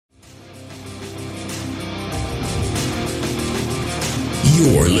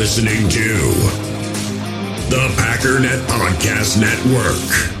You're listening to the Packernet Podcast Network.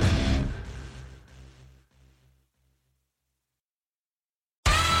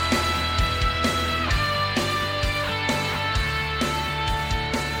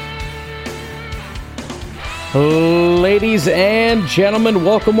 Ladies and gentlemen,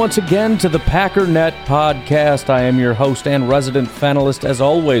 welcome once again to the Packernet Podcast. I am your host and resident fanalist, as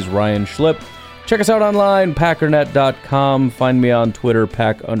always, Ryan Schlip. Check us out online, packernet.com. Find me on Twitter,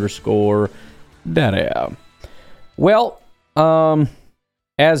 pack_daddy. Well,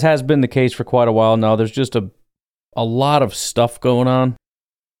 as has been the case for quite a while now, there's just a lot of stuff going on.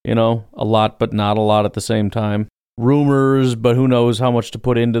 You know, a lot, but not a lot at the same time. Rumors, but who knows how much to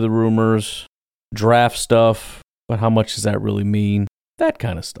put into the rumors. Draft stuff, but how much does that really mean? That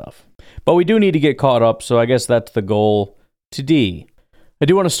kind of stuff. But we do need to get caught up, so I guess that's the goal today. I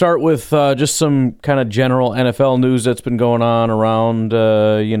do want to start with just some kind of general NFL news that's been going on around,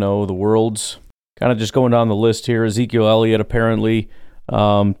 the world's. Kind of just going down the list here. Ezekiel Elliott apparently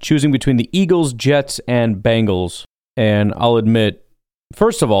choosing between the Eagles, Jets, and Bengals. And I'll admit,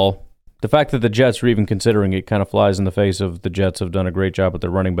 first of all, the fact that the Jets are even considering it kind of flies in the face of the Jets have done a great job with their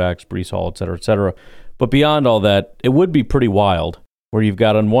running backs, Breece Hall, et cetera, et cetera. But beyond all that, it would be pretty wild where you've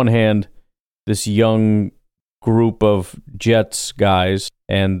got on one hand this young group of Jets guys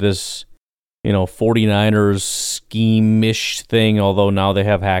and this, 49ers scheme-ish thing, although now they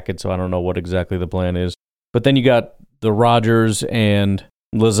have Hackett, so I don't know what exactly the plan is. But then you got the Rodgers and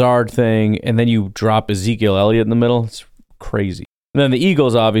Lazard thing, and then you drop Ezekiel Elliott in the middle. It's crazy. And then the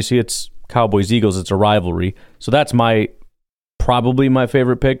Eagles, obviously, it's Cowboys-Eagles. It's a rivalry. So that's probably my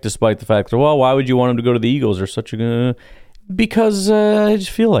favorite pick, despite the fact that, well, why would you want him to go to the Eagles? They're such a... Because I just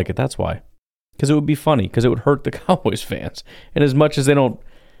feel like it. That's why. Because it would be funny. Because it would hurt the Cowboys fans. And as much as they don't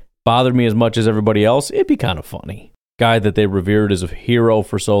bother me as much as everybody else, it'd be kind of funny. Guy that they revered as a hero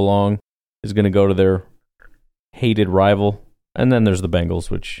for so long is going to go to their hated rival. And then there's the Bengals,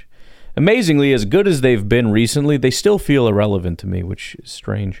 which... Amazingly, as good as they've been recently, they still feel irrelevant to me, which is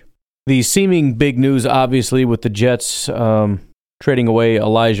strange. The seeming big news, obviously, with the Jets trading away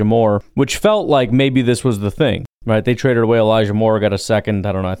Elijah Moore, which felt like maybe this was the thing, right? They traded away Elijah Moore, got a second.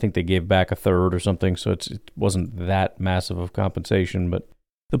 I don't know. I think they gave back a third or something, so it wasn't that massive of compensation. But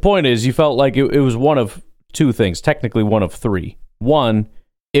the point is, you felt like it was one of two things, technically one of three. One,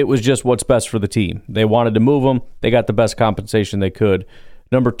 it was just what's best for the team. They wanted to move him. They got the best compensation they could.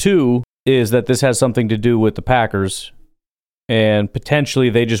 Number two is that this has something to do with the Packers, and potentially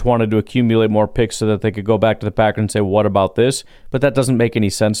they just wanted to accumulate more picks so that they could go back to the Packers and say, what about this? But that doesn't make any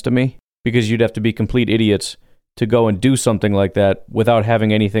sense to me, because you'd have to be complete idiots to go and do something like that without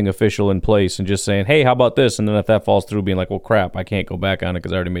having anything official in place and just saying, hey, how about this? And then if that falls through, being like, well, crap, I can't go back on it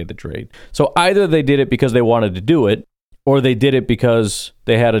because I already made the trade. So either they did it because they wanted to do it, or they did it because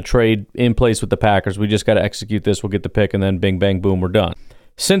they had a trade in place with the Packers. We just got to execute this, we'll get the pick, and then bing, bang, boom, we're done.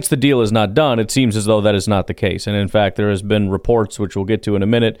 Since the deal is not done, it seems as though that is not the case. And in fact, there has been reports, which we'll get to in a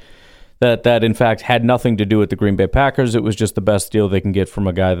minute, that in fact had nothing to do with the Green Bay Packers. It was just the best deal they can get from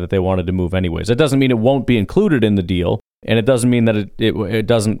a guy that they wanted to move anyways. It doesn't mean it won't be included in the deal, and it doesn't mean that it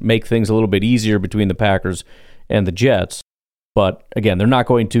doesn't make things a little bit easier between the Packers and the Jets. But again, they're not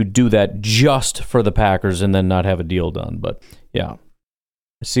going to do that just for the Packers and then not have a deal done. But yeah.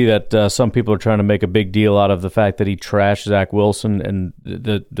 I see that some people are trying to make a big deal out of the fact that he trashed Zach Wilson, and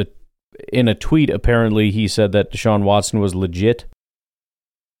in a tweet, apparently, he said that Deshaun Watson was legit,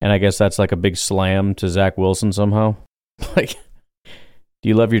 and I guess that's like a big slam to Zach Wilson somehow. Like, do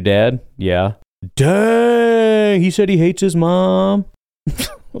you love your dad? Yeah. Dang, he said he hates his mom.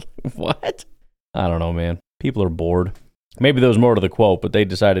 What? I don't know, man. People are bored. Maybe there was more to the quote, but they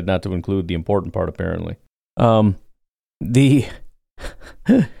decided not to include the important part, apparently.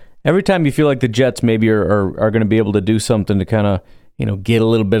 Every time you feel like the Jets maybe are going to be able to do something to kind of, get a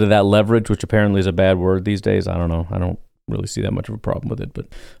little bit of that leverage, which apparently is a bad word these days. I don't know. I don't really see that much of a problem with it, but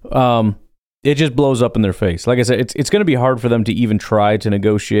it just blows up in their face. Like I said, it's going to be hard for them to even try to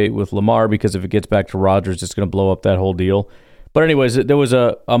negotiate with Lamar, because if it gets back to Rodgers, it's going to blow up that whole deal. But anyways, there was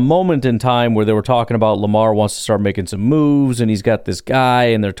a moment in time where they were talking about Lamar wants to start making some moves, and he's got this guy,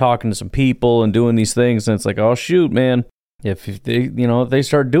 and they're talking to some people and doing these things, and it's like, oh, shoot, man. If they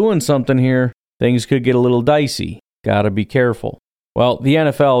start doing something here, things could get a little dicey. Got to be careful. Well, the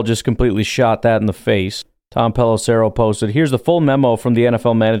NFL just completely shot that in the face. Tom Pelissero posted, here's the full memo from the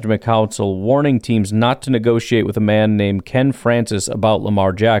NFL Management Council warning teams not to negotiate with a man named Ken Francis about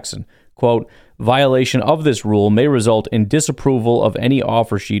Lamar Jackson. Quote, violation of this rule may result in disapproval of any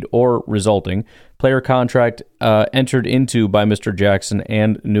offer sheet or resulting player contract entered into by Mr. Jackson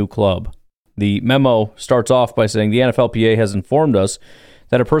and new club. The memo starts off by saying the NFLPA has informed us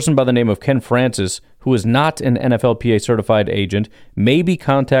that a person by the name of Ken Francis, who is not an NFLPA certified agent, may be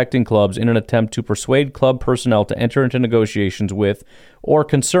contacting clubs in an attempt to persuade club personnel to enter into negotiations with or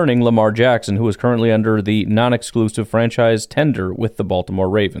concerning Lamar Jackson, who is currently under the non-exclusive franchise tender with the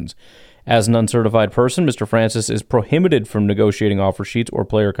Baltimore Ravens. As an uncertified person, Mr. Francis is prohibited from negotiating offer sheets or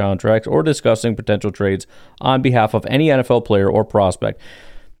player contracts or discussing potential trades on behalf of any NFL player or prospect.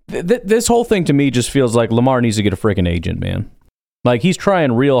 This whole thing to me just feels like Lamar needs to get a freaking agent, man. Like, he's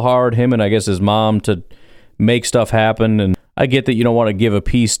trying real hard, him and I guess his mom, to make stuff happen. And I get that you don't want to give a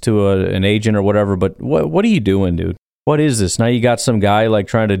piece to an agent or whatever, but what are you doing, dude? What is this? Now you got some guy like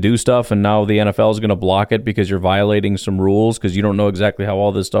trying to do stuff, and now the NFL is going to block it because you're violating some rules because you don't know exactly how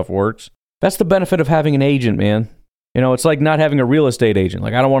all this stuff works. That's the benefit of having an agent, man. You know, it's like not having a real estate agent.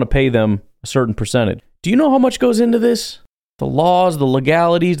 Like, I don't want to pay them a certain percentage. Do you know how much goes into this? The laws, the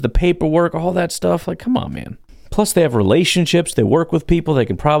legalities, the paperwork, all that stuff. Like, come on, man. Plus, they have relationships. They work with people. They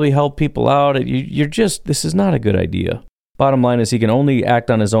can probably help people out. This is not a good idea. Bottom line is he can only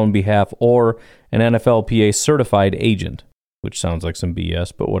act on his own behalf or an NFLPA certified agent, which sounds like some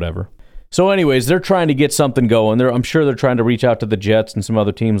BS, but whatever. So anyways, they're trying to get something going. I'm sure they're trying to reach out to the Jets and some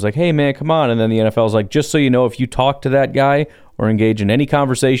other teams like, hey, man, come on. And then the NFL's like, just so you know, if you talk to that guy or engage in any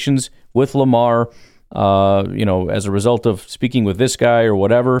conversations with Lamar, as a result of speaking with this guy or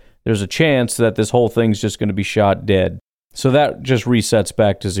whatever, there's a chance that this whole thing's just going to be shot dead. So that just resets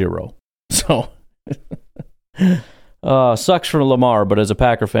back to zero. So, sucks for Lamar, but as a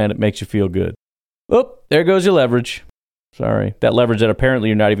Packer fan, it makes you feel good. Oh, there goes your leverage. Sorry. That leverage that apparently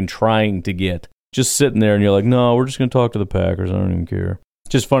you're not even trying to get. Just sitting there and you're like, no, we're just going to talk to the Packers. I don't even care.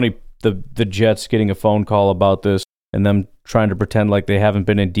 Just funny, the Jets getting a phone call about this and them trying to pretend like they haven't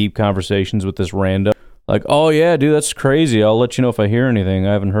been in deep conversations with this random. Like, oh, yeah, dude, that's crazy. I'll let you know if I hear anything.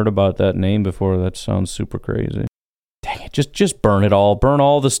 I haven't heard about that name before. That sounds super crazy. Dang it, just burn it all. Burn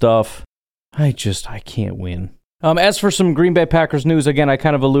all the stuff. I can't win. As for some Green Bay Packers news, again, I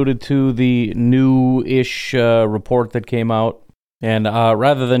kind of alluded to the new-ish report that came out. And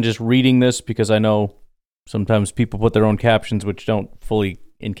rather than just reading this, because I know sometimes people put their own captions which don't fully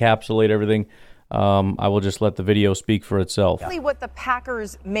encapsulate everything, I will just let the video speak for itself. What the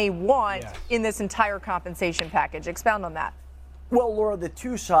Packers may want in this entire compensation package. Expound on that. Well, Laura, the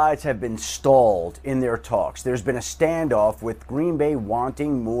two sides have been stalled in their talks. There's been a standoff with Green Bay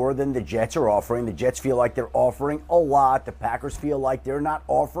wanting more than the Jets are offering. The Jets feel like they're offering a lot. The Packers feel like they're not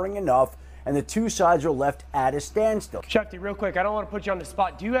offering enough. And the two sides are left at a standstill. Shefty, real quick, I don't want to put you on the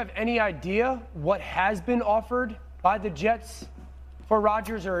spot. Do you have any idea what has been offered by the Jets for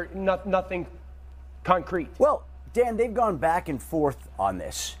Rodgers, or nothing concrete? Well, Dan, they've gone back and forth on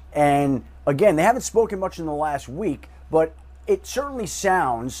this. And again, they haven't spoken much in the last week, but it certainly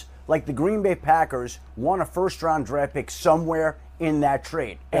sounds like the Green Bay Packers want a first-round draft pick somewhere in that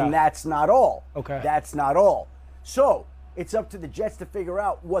trade. And that's not all. Okay. That's not all. So it's up to the Jets to figure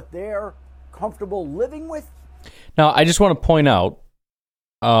out what they're comfortable living with. Now, I just want to point out,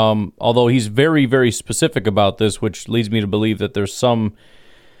 although he's very, very specific about this, which leads me to believe that there's some...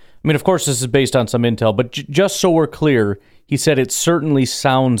 I mean, of course, this is based on some intel, but just so we're clear, he said it certainly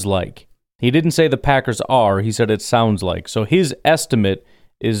sounds like. He didn't say the Packers are. He said it sounds like. So his estimate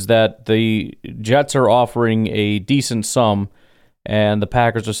is that the Jets are offering a decent sum, and the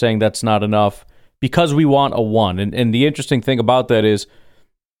Packers are saying that's not enough because we want a one. And the interesting thing about that is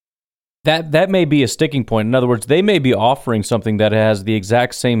that may be a sticking point. In other words, they may be offering something that has the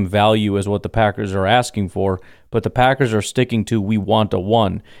exact same value as what the Packers are asking for, but the Packers are sticking to we want a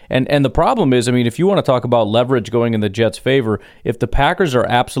one. And the problem is, I mean, if you want to talk about leverage going in the Jets' favor, if the Packers are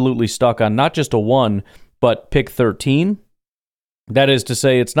absolutely stuck on not just a one, but pick 13, that is to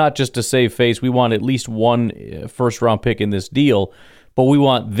say, it's not just to save face. We want at least one first-round pick in this deal, but we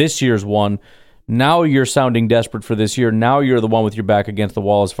want this year's one. Now you're sounding desperate for this year. Now you're the one with your back against the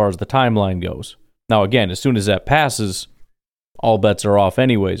wall as far as the timeline goes. Now, again, as soon as that passes, all bets are off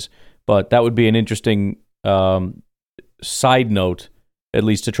anyways. But that would be an interesting side note, at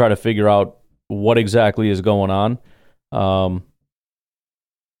least to try to figure out what exactly is going on.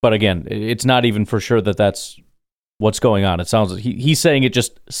 But again, it's not even for sure that that's what's going on. It sounds he's saying it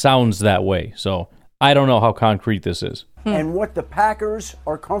just sounds that way. So I don't know how concrete this is. And what the Packers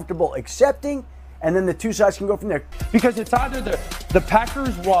are comfortable accepting, and then the two sides can go from there. Because it's either the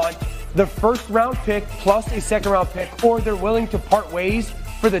Packers want the first-round pick plus a second-round pick, or they're willing to part ways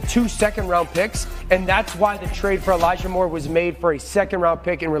for the 2 second-round picks, and that's why the trade for Elijah Moore was made for a second-round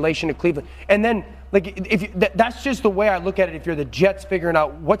pick in relation to Cleveland. And then, that's just the way I look at it if you're the Jets figuring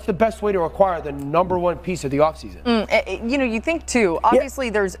out what's the best way to acquire the number one piece of the offseason. You think, too, obviously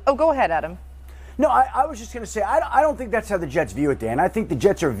there's – oh, go ahead, Adam. No, I was just going to say, I don't think that's how the Jets view it, Dan. I think the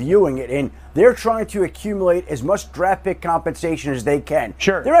Jets are viewing it, and they're trying to accumulate as much draft pick compensation as they can.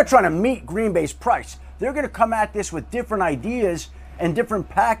 Sure. They're not trying to meet Green Bay's price. They're going to come at this with different ideas and different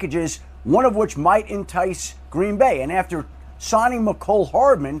packages, one of which might entice Green Bay. And after signing McCole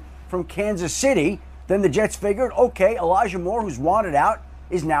Hardman from Kansas City, then the Jets figured, okay, Elijah Moore, who's wanted out,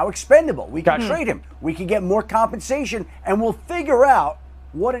 is now expendable. We can trade him. We can get more compensation, and we'll figure out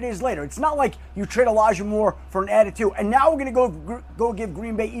what it is later. It's not like you trade Elijah Moore for an added 2, and now we're going to go give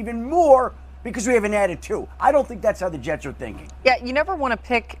Green Bay even more because we have an added 2. I don't think that's how the Jets are thinking. Yeah, you never want to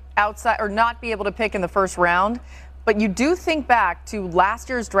pick outside or not be able to pick in the first round, but you do think back to last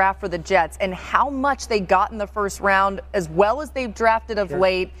year's draft for the Jets and how much they got in the first round, as well as they've drafted of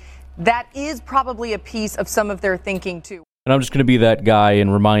late. That is probably a piece of some of their thinking, too. And I'm just going to be that guy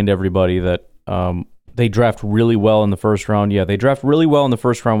and remind everybody that they draft really well in the first round. Yeah, they draft really well in the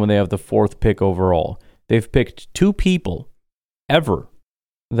first round when they have the 4th pick overall. They've picked 2 people ever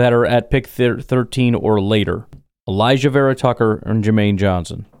that are at pick 13 or later. Elijah Vera Tucker and Jermaine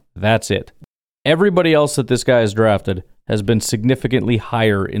Johnson. That's it. Everybody else that this guy has drafted has been significantly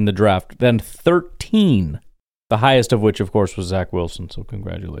higher in the draft than 13. The highest of which, of course, was Zach Wilson, so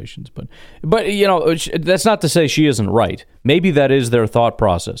congratulations. But you know, that's not to say she isn't right. Maybe that is their thought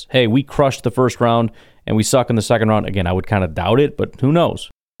process. Hey, we crushed the first round, and we suck in the second round. Again, I would kind of doubt it, but who knows?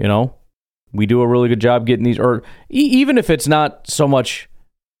 You know, we do a really good job getting these, or even if it's not so much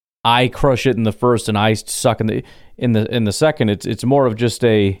I crush it in the first and I suck in the second, it's more of just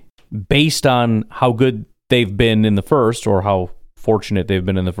a based on how good they've been in the first or how fortunate they've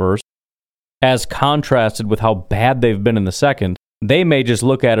been in the first, as contrasted with how bad they've been in the second. They may just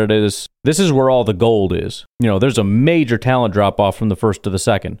look at it as, this is where all the gold is. You know, there's a major talent drop-off from the first to the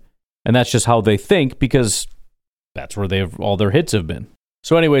second. And that's just how they think, because that's where all their hits have been.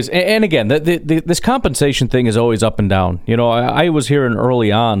 So anyways, and again, this compensation thing is always up and down. You know, I was hearing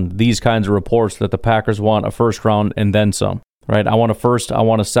early on these kinds of reports that the Packers want a first round and then some, right? I want a first, I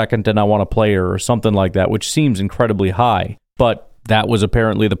want a second, and I want a player or something like that, which seems incredibly high. But that was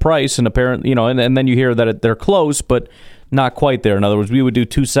apparently the price, and apparently, you know, and then you hear that they're close, but not quite there. In other words, we would do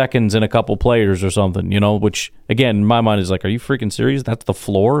 2 seconds and a couple players or something, you know, which, again, in my mind is like, are you freaking serious? That's the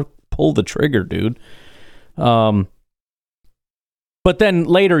floor? Pull the trigger, dude. But then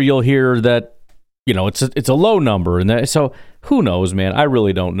later you'll hear that, you know, it's a low number, and so who knows, man? I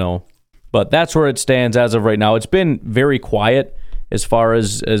really don't know. But that's where it stands as of right now. It's been very quiet as far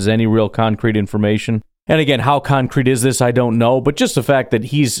as any real concrete information. And again, how concrete is this? I don't know. But just the fact that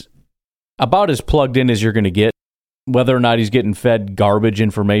he's about as plugged in as you're going to get. Whether or not he's getting fed garbage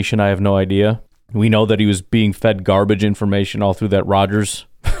information, I have no idea. We know that he was being fed garbage information all through that Rodgers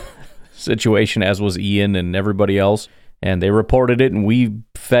situation, as was Ian and everybody else. And they reported it, and we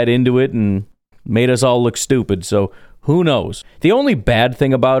fed into it and made us all look stupid. So who knows? The only bad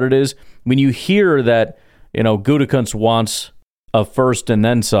thing about it is when you hear that, you know, Gutekunst wants a first and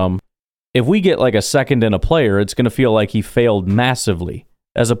then some, if we get like a second and a player, it's going to feel like he failed massively,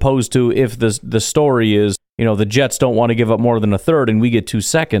 as opposed to if the story is, you know, the Jets don't want to give up more than a third and we get 2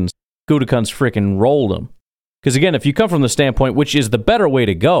 seconds, Gutekunst freaking rolled him. Because again, if you come from the standpoint, which is the better way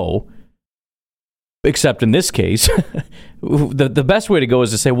to go, except in this case, the best way to go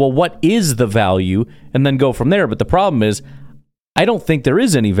is to say, well, what is the value? And then go from there. But the problem is, I don't think there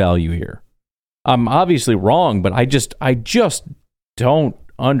is any value here. I'm obviously wrong, but I just don't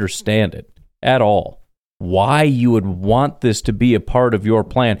understand it at all. Why you would want this to be a part of your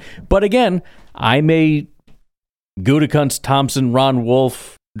plan. But again, Gutekunst, Thompson, Ron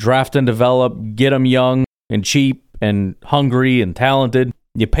Wolf, draft and develop, get them young and cheap and hungry and talented.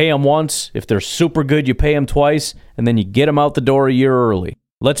 You pay them once. If they're super good, you pay them twice, and then you get them out the door a year early.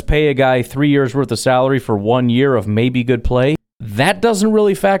 Let's pay a guy 3 years worth of salary for 1 year of maybe good play. That doesn't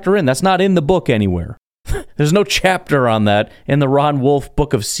really factor in. That's not in the book anywhere. There's no chapter on that in the Ron Wolf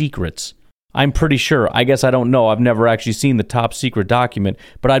Book of Secrets. I'm pretty sure. I guess I don't know. I've never actually seen the top secret document,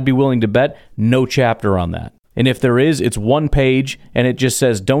 but I'd be willing to bet no chapter on that. And if there is, it's 1 page, and it just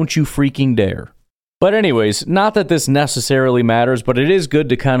says, don't you freaking dare. But anyways, not that this necessarily matters, but it is good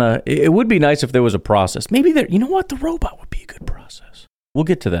to kind of, it would be nice if there was a process. Maybe you know what? The robot would be a good process. We'll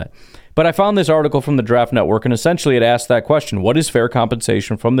get to that. But I found this article from the Draft Network, and essentially it asked that question: what is fair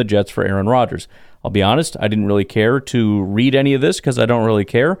compensation from the Jets for Aaron Rodgers? I'll be honest, I didn't really care to read any of this because I don't really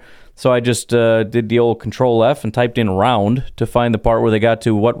care. So I just did the old Control F and typed in round to find the part where they got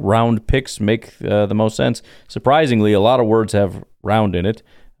to what round picks make the most sense. Surprisingly, a lot of words have round in it,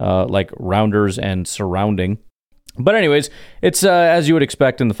 like rounders and surrounding. But anyways, it's as you would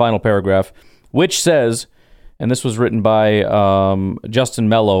expect in the final paragraph, which says, and this was written by Justin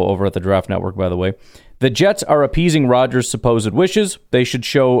Mello over at the Draft Network, by the way. The Jets are appeasing Rodgers' supposed wishes. They should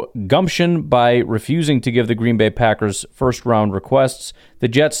show gumption by refusing to give the Green Bay Packers first-round requests. The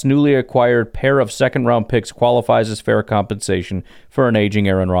Jets' newly acquired pair of second-round picks qualifies as fair compensation for an aging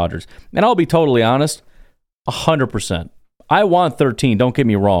Aaron Rodgers. And I'll be totally honest, 100%. I want 13, don't get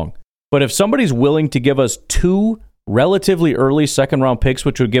me wrong. But if somebody's willing to give us 2 relatively early second-round picks,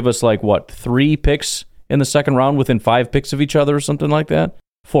 which would give us, 3 picks in the second round within 5 picks of each other or something like that,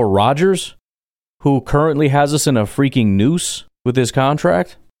 for Rodgers, who currently has us in a freaking noose with his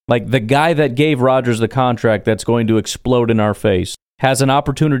contract, the guy that gave Rodgers the contract that's going to explode in our face, has an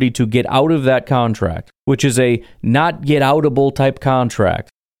opportunity to get out of that contract, which is a not get outable type contract,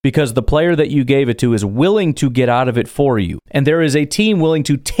 because the player that you gave it to is willing to get out of it for you. And there is a team willing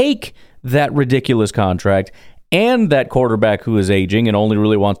to take that ridiculous contract and that quarterback who is aging and only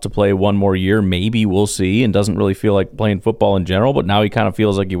really wants to play 1 more year, maybe, we'll see, and doesn't really feel like playing football in general, but now he kind of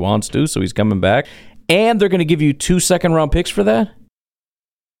feels like he wants to, so he's coming back. And they're going to give you 2 second-round picks for that?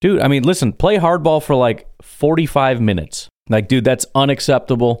 Dude, I mean, listen, play hardball for 45 minutes. Dude, that's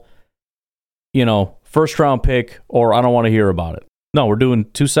unacceptable. First-round pick, or I don't want to hear about it. No, we're doing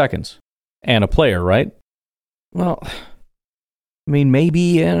 2 seconds. And a player, right? Well, I mean,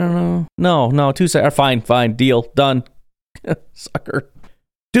 maybe, I don't know. No, 2 seconds. Fine, deal, done. Sucker.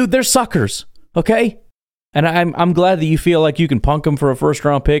 Dude, they're suckers, okay? And I'm glad that you feel like you can punk them for a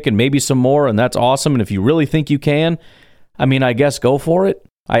first-round pick and maybe some more, and that's awesome. And if you really think you can, I mean, I guess go for it.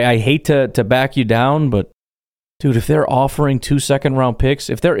 I hate to back you down, but, dude, if they're offering 2 second-round picks,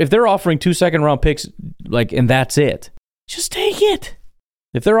 if they're offering 2 second-round picks, and that's it, just take it.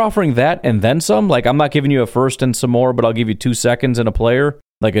 If they're offering that and then some, I'm not giving you a first and some more, but I'll give you 2 seconds and a player,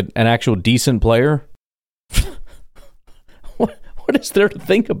 an actual decent player. What is there to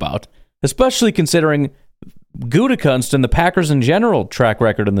think about? Especially considering Gutekunst and the Packers in general track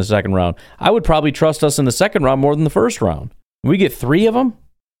record in the second round. I would probably trust us in the second round more than the first round. We get 3 of them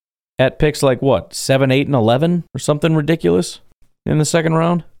at picks 7, 8, and 11 or something ridiculous in the second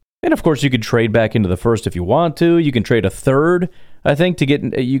round. And of course, you could trade back into the first if you want to. You can trade a third, I think,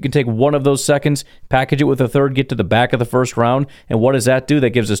 you can take one of those seconds, package it with a third, get to the back of the first round. And what does that do?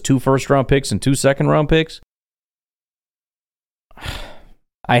 That gives us 2 first-round picks and 2 second-round picks.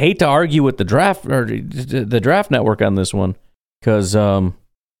 I hate to argue with the draft network on this one, because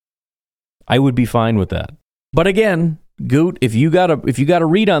I would be fine with that. But again, Goot, if you got a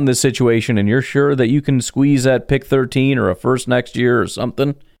read on this situation and you're sure that you can squeeze that pick 13 or a first next year or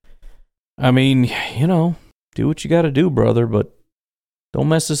something, I mean, do what you got to do, brother, but don't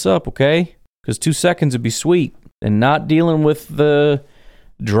mess this up, okay? Because 2 seconds would be sweet, and not dealing with the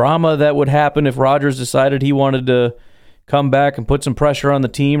drama that would happen if Rodgers decided he wanted to come back and put some pressure on the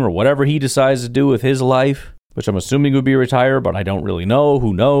team or whatever he decides to do with his life, which I'm assuming would be retire, but I don't really know.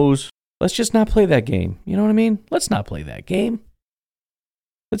 Who knows? Let's just not play that game. You know what I mean? Let's not play that game.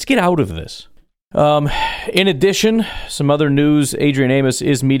 Let's get out of this. In addition, some other news, Adrian Amos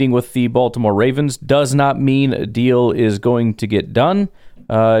is meeting with the Baltimore Ravens. Does not mean a deal is going to get done.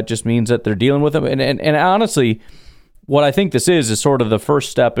 It just means that they're dealing with him. And honestly, what I think this is sort of the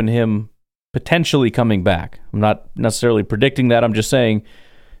first step in him potentially coming back. I'm not necessarily predicting that. I'm just saying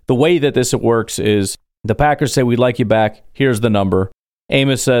the way that this works is the Packers say, we'd like you back. Here's the number.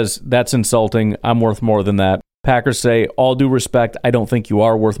 Amos says, that's insulting. I'm worth more than that. Packers say, all due respect, I don't think you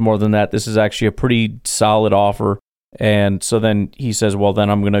are worth more than that. This is actually a pretty solid offer. And so then he says, well, then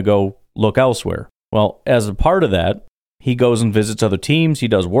I'm going to go look elsewhere. Well, as a part of that, he goes and visits other teams. He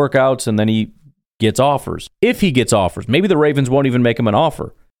does workouts, and then he gets offers. If he gets offers, maybe the Ravens won't even make him an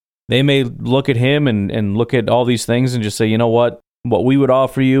offer. They may look at him and look at all these things and just say, you know what? What we would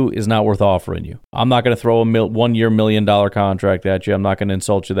offer you is not worth offering you. I'm not going to throw a 1-year $1 million contract at you. I'm not going to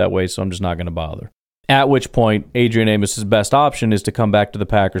insult you that way, so I'm just not going to bother. At which point, Adrian Amos's best option is to come back to the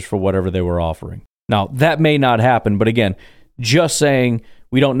Packers for whatever they were offering. Now, that may not happen, but again, just saying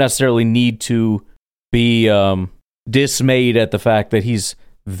we don't necessarily need to be dismayed at the fact that he's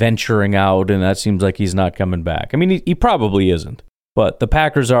venturing out and that seems like he's not coming back. I mean, he probably isn't, but the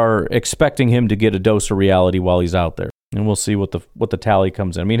Packers are expecting him to get a dose of reality while he's out there, and we'll see what the tally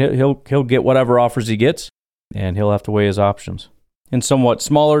comes in. I mean, he'll get whatever offers he gets, and he'll have to weigh his options. In somewhat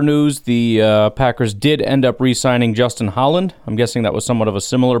smaller news, the Packers did end up re-signing Justin Holland. I'm guessing that was somewhat of a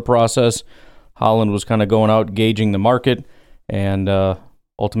similar process. Holland was kind of going out, gauging the market, and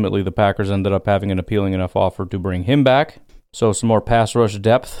ultimately the Packers ended up having an appealing enough offer to bring him back. So some more pass rush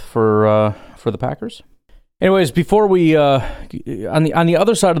depth for the Packers. Anyways, before we on the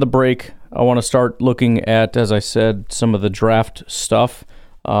other side of the break, I want to start looking at, as I said, some of the draft stuff.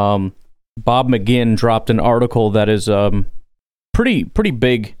 Bob McGinn dropped an article that is pretty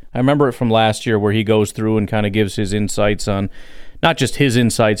big. I remember it from last year where he goes through and kind of gives his insights on, not just his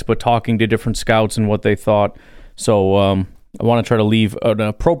insights, but talking to different scouts and what they thought. So I want to try to leave an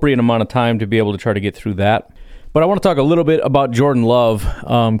appropriate amount of time to be able to try to get through that. But I want to talk a little bit about Jordan Love.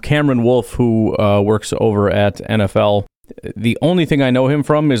 Cameron Wolf, who works over at NFL, the only thing I know him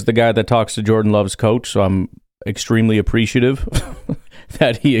from is the guy that talks to Jordan Love's coach, so I'm extremely appreciative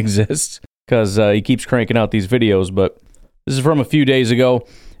that he exists because he keeps cranking out these videos. But this is from a few days ago.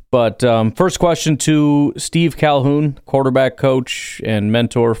 But first question to Steve Calhoun, quarterback coach and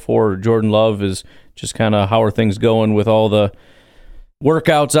mentor for Jordan Love, is just kind of how are things going with all the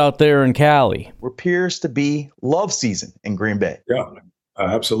workouts out there in Cali? Appears to be love season in Green Bay. Yeah,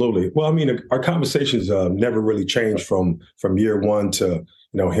 absolutely. Well, I mean, our conversations never really changed from year one to,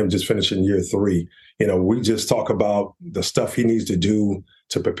 him just finishing year three. We just talk about the stuff he needs to do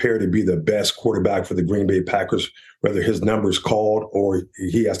to prepare to be the best quarterback for the Green Bay Packers, whether his number's called or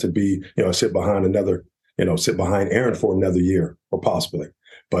he has to be, sit behind Aaron for another year or possibly.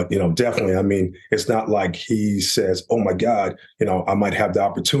 But, definitely, I mean, it's not like he says, oh, my God, I might have the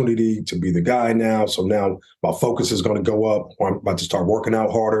opportunity to be the guy now. So now my focus is going to go up, or I'm about to start working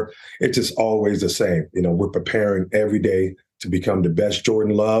out harder. It's just always the same. We're preparing every day to become the best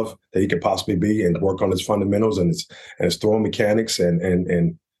Jordan Love that he could possibly be and work on his fundamentals and his throwing mechanics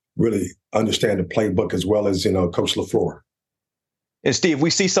and really understand the playbook as well as, Coach LaFleur. And Steve, we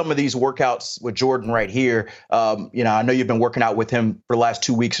see some of these workouts with Jordan right here. I know you've been working out with him for the last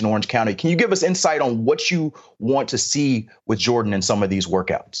 2 weeks in Orange County. Can you give us insight on what you want to see with Jordan in some of these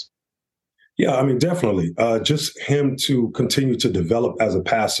workouts? Yeah, I mean, definitely. Just him to continue to develop as a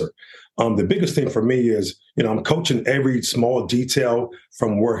passer. The biggest thing for me is, I'm coaching every small detail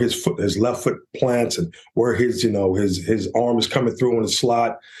from where his left foot plants and where his arm is coming through on the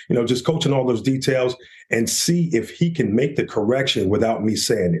slot, just coaching all those details and see if he can make the correction without me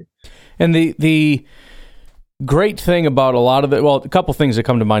saying it. And the great thing about a couple things that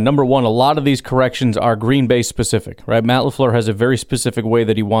come to mind. Number one, a lot of these corrections are Green Bay specific, right? Matt LaFleur has a very specific way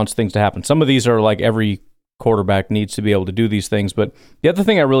that he wants things to happen. Some of these are like every quarterback needs to be able to do these things. But the other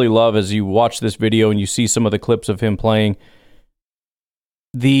thing I really love is you watch this video and you see some of the clips of him playing.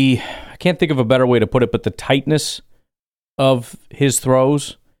 I can't think of a better way to put it, but the tightness of his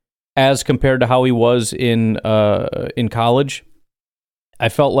throws as compared to how he was in college, I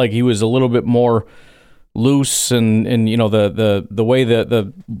felt like he was a little bit more loose and the way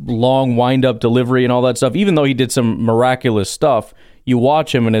the long wind up delivery and all that stuff. Even though he did some miraculous stuff, you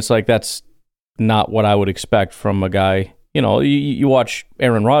watch him and it's like that's not what I would expect from a guy. You watch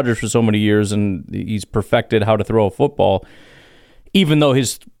Aaron Rodgers for so many years and he's perfected how to throw a football. Even though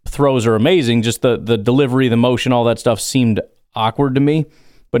his throws are amazing, just the delivery, the motion, all that stuff seemed awkward to me.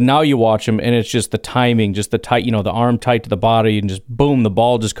 But now you watch him and it's just the timing, just the tight, the arm tight to the body and just boom, the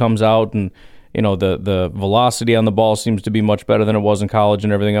ball just comes out and the velocity on the ball seems to be much better than it was in college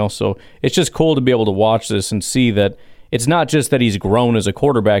and everything else. So it's just cool to be able to watch this and see that it's not just that he's grown as a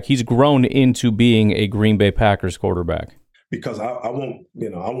quarterback, he's grown into being a Green Bay Packers quarterback. Because I won't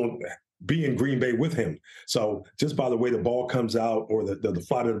be in Green Bay with him. So just by the way the ball comes out or the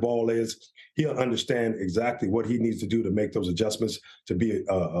flight of the ball is, he'll understand exactly what he needs to do to make those adjustments to be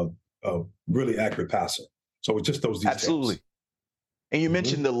a really accurate passer. So it's just those details. Absolutely. And you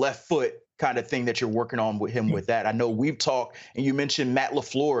mentioned the left foot kind of thing that you're working on with him with that. I know we've talked, and you mentioned Matt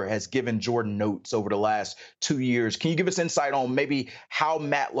LaFleur has given Jordan notes over the last 2 years. Can you give us insight on maybe how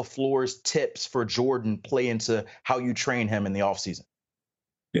Matt LaFleur's tips for Jordan play into how you train him in the offseason?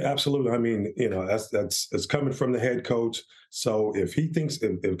 Yeah, absolutely. I mean, that's coming from the head coach. So if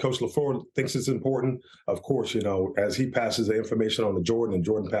Coach LaFleur thinks it's important, of course, as he passes the information on to Jordan and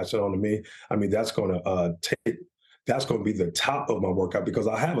Jordan passes it on to me, I mean, that's going to be the top of my workout because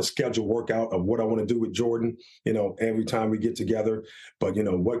I have a scheduled workout of what I want to do with Jordan, every time we get together. But,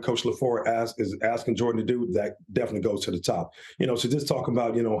 what Coach LaFleur is asking Jordan to do, that definitely goes to the top. So just talking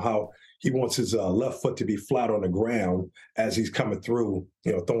about, how he wants his left foot to be flat on the ground as he's coming through,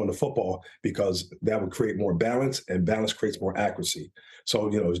 throwing the football, because that would create more balance and balance creates more accuracy.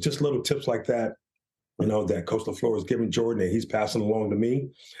 So, it's just little tips like that. That Coach LaFleur is giving Jordan and he's passing along to me.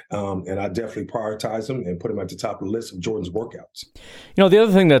 And I definitely prioritize him and put him at the top of the list of Jordan's workouts. The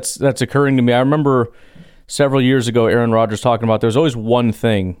other thing that's occurring to me, I remember several years ago, Aaron Rodgers talking about there's always one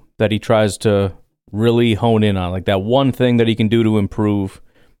thing that he tries to really hone in on, like that one thing that he can do to improve.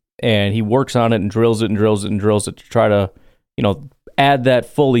 And he works on it and drills it and drills it and drills it to try to, add that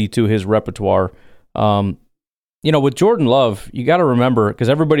fully to his repertoire. With Jordan Love, you got to remember, because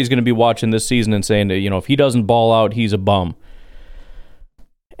everybody's going to be watching this season and saying that, if he doesn't ball out, he's a bum.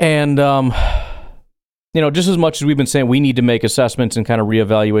 And, just as much as we've been saying we need to make assessments and kind of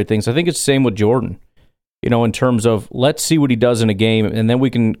reevaluate things, I think it's the same with Jordan, in terms of let's see what he does in a game, and then we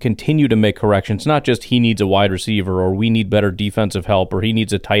can continue to make corrections. Not just he needs a wide receiver, or we need better defensive help, or he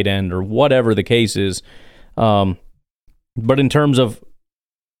needs a tight end, or whatever the case is. But in terms of,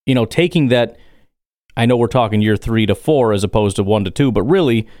 taking that, I know we're talking year 3 to 4 as opposed to 1 to 2, but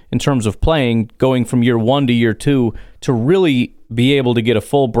really, in terms of playing, going from year 1 to year 2, to really be able to get a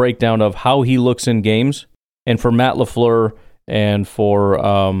full breakdown of how he looks in games, and for Matt LaFleur and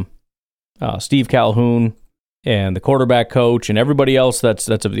for Steve Calhoun and the quarterback coach and everybody else that's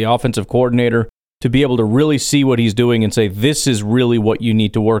the offensive coordinator, to be able to really see what he's doing and say, this is really what you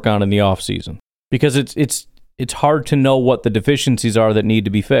need to work on in the offseason. Because it's hard to know what the deficiencies are that need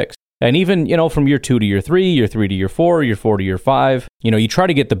to be fixed. And even, from year 2 to year 3, year 3 to year 4, year 4 to year 5, you try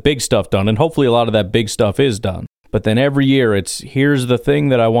to get the big stuff done, and hopefully a lot of that big stuff is done. But then every year here's the thing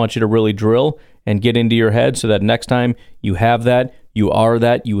that I want you to really drill and get into your head so that next time you have that, you are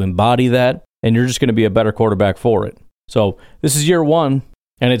that, you embody that, and you're just going to be a better quarterback for it. So this is year 1,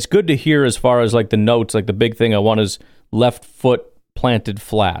 and it's good to hear as far as like the notes, like the big thing I want is left foot planted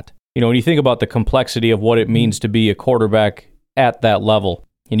flat. When you think about the complexity of what it means to be a quarterback at that level,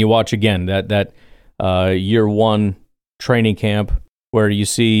 and you watch again that year 1 training camp where you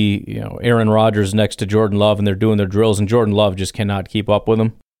see Aaron Rodgers next to Jordan Love and they're doing their drills, and Jordan Love just cannot keep up with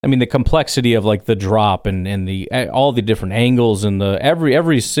him. I mean, the complexity of like the drop and all the different angles and the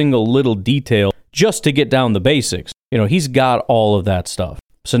every single little detail just to get down the basics. He's got all of that stuff.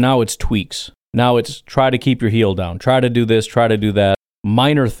 So now it's tweaks. Now it's try to keep your heel down. Try to do this, try to do that.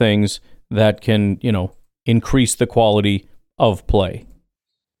 Minor things that can, increase the quality of play.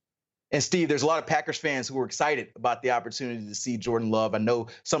 And Steve, there's a lot of Packers fans who were excited about the opportunity to see Jordan Love. I know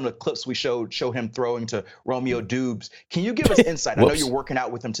some of the clips we show him throwing to Romeo Dubes. Can you give us insight? I know you're working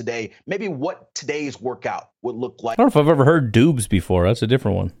out with him today. Maybe what today's workout would look like. I don't know if I've ever heard Dubes before. That's a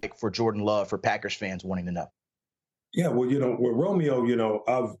different one. For Jordan Love, for Packers fans wanting to know. Yeah, well, with Romeo,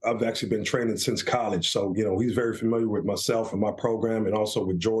 I've actually been training since college. So, he's very familiar with myself and my program, and also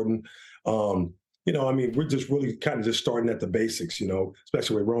with Jordan. We're just really kind of just starting at the basics,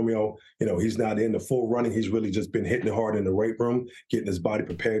 especially with Romeo. He's not in the full running. He's really just been hitting it hard in the weight room, getting his body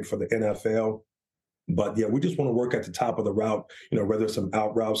prepared for the NFL. But yeah, we just want to work at the top of the route, whether it's some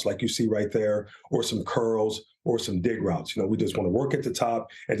out routes like you see right there, or some curls, or some dig routes. We just want to work at the top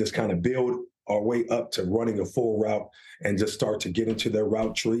and just kind of build our way up to running a full route and just start to get into their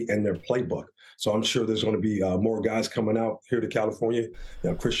route tree and their playbook. So I'm sure there's going to be more guys coming out here to California,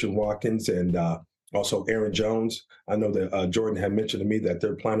 Christian Watkins and also Aaron Jones. I know that Jordan had mentioned to me that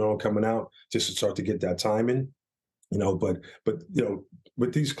they're planning on coming out just to start to get that time in, but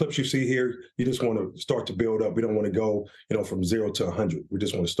with these clips you see here, you just want to start to build up. We don't want to go, from 0 to 100. We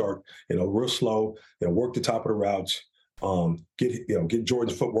just want to start, real slow, work the top of the routes, get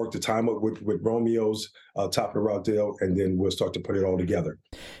Jordan's footwork to time up with Romeo's top of the route deal, and then we'll start to put it all together.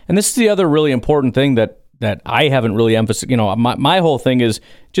 And this is the other really important thing that I haven't really emphasized. My whole thing is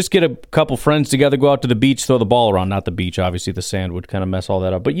just get a couple friends together, go out to the beach, throw the ball around. Not the beach, obviously the sand would kind of mess all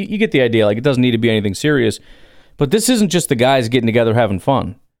that up. But you get the idea. Like, it doesn't need to be anything serious. But this isn't just the guys getting together having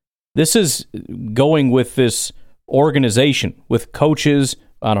fun. This is going with this organization, with coaches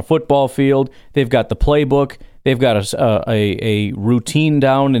on a football field. They've got the playbook. They've got a routine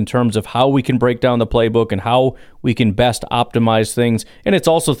down in terms of how we can break down the playbook and how we can best optimize things. And it's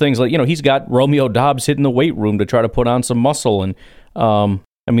also things like, he's got Romeo Doubs hitting the weight room to try to put on some muscle. And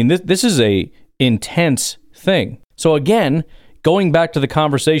this is a intense thing. So again, going back to the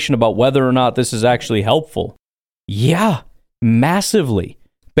conversation about whether or not this is actually helpful. Yeah, massively.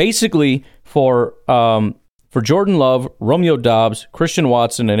 Basically, for Jordan Love, Romeo Doubs, Christian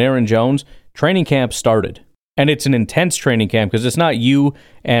Watson, and Aaron Jones, training camp started. And it's an intense training camp because it's not you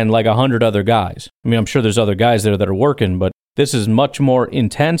and like 100 other guys. I'm sure there's other guys there that are working, but this is much more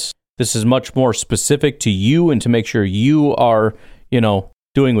intense. This is much more specific to you and to make sure you are,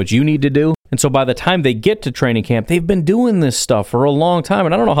 doing what you need to do. And so by the time they get to training camp, they've been doing this stuff for a long time.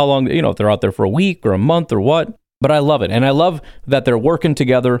 And I don't know how long, if they're out there for a week or a month or what, but I love it. And I love that they're working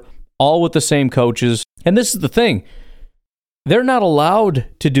together, all with the same coaches. And this is the thing. They're not allowed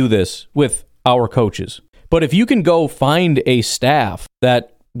to do this with our coaches. But if you can go find a staff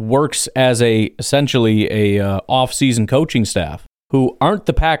that works as essentially a off-season coaching staff who aren't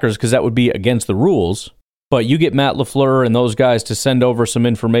the Packers, because that would be against the rules, but you get Matt LaFleur and those guys to send over some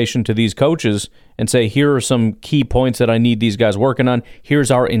information to these coaches and say, here are some key points that I need these guys working on.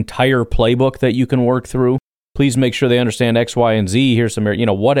 Here's our entire playbook that you can work through. Please make sure they understand X, Y, and Z. Here's some,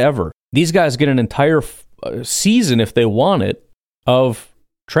 whatever. These guys get an entire season, if they want it, of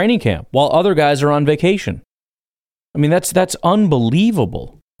training camp while other guys are on vacation. I mean, that's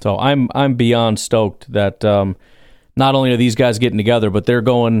unbelievable. So I'm beyond stoked that not only are these guys getting together, but they're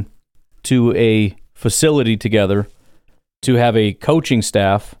going to a facility together to have a coaching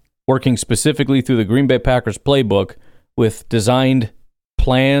staff working specifically through the Green Bay Packers playbook with designed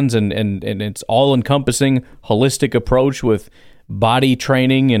plans and it's all-encompassing, holistic approach with body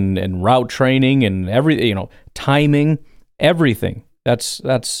training and route training and timing, everything.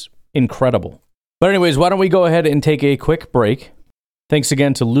 That's incredible. But anyways, why don't we go ahead and take a quick break? Thanks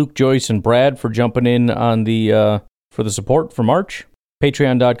again to Luke, Joyce, and Brad for jumping in on the for the support for March.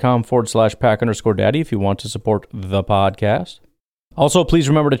 Patreon.com/Pack_Daddy if you want to support the podcast. Also, please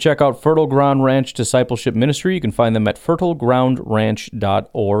remember to check out Fertile Ground Ranch Discipleship Ministry. You can find them at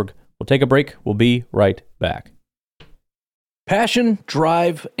fertilegroundranch.org. We'll take a break. We'll be right back. Passion,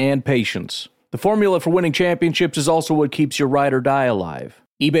 drive, and patience. The formula for winning championships is also what keeps your ride or die alive.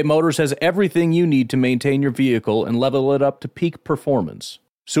 eBay Motors has everything you need to maintain your vehicle and level it up to peak performance.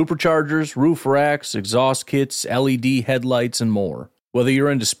 Superchargers, roof racks, exhaust kits, LED headlights, and more. Whether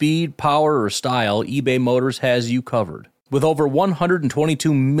you're into speed, power, or style, eBay Motors has you covered. With over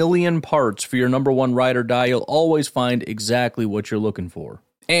 122 million parts for your number one ride or die, you'll always find exactly what you're looking for.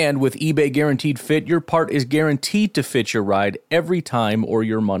 And with eBay Guaranteed Fit, your part is guaranteed to fit your ride every time or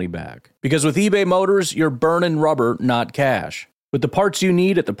your money back. Because with eBay Motors, you're burning rubber, not cash. With the parts you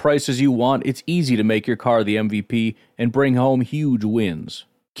need at the prices you want, it's easy to make your car the MVP and bring home huge wins.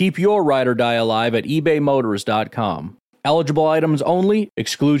 Keep your ride or die alive at ebaymotors.com. Eligible items only,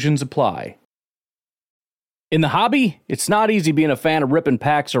 exclusions apply. In the hobby, it's not easy being a fan of ripping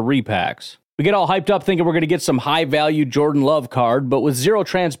packs or repacks. We get all hyped up thinking we're going to get some high-value Jordan Love card, but with zero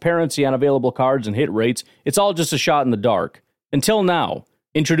transparency on available cards and hit rates, it's all just a shot in the dark. Until now,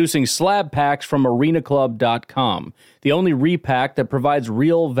 introducing slab packs from arenaclub.com, the only repack that provides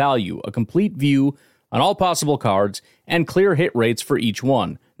real value, a complete view on all possible cards, and clear hit rates for each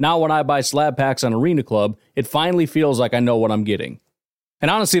one. Now when I buy slab packs on Arena Club, it finally feels like I know what I'm getting. And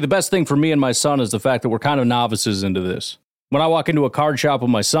honestly, the best thing for me and my son is the fact that we're kind of novices into this. When I walk into a card shop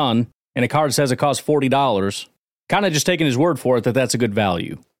with my son, and a card says it costs $40, kind of just taking his word for it that that's a good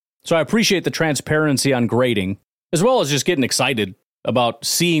value. So I appreciate the transparency on grading, as well as just getting excited about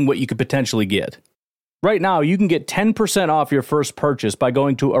seeing what you could potentially get. Right now, you can get 10% off your first purchase by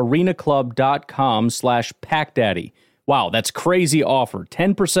going to arenaclub.com/packdaddy. Wow, that's crazy offer.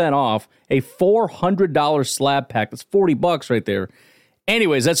 10% off a $400 slab pack. That's $40 right there.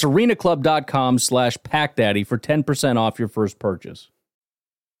 Anyways, that's arenaclub.com/packdaddy for 10% off your first purchase.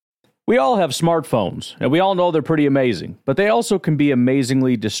 We all have smartphones, and we all know they're pretty amazing, but they also can be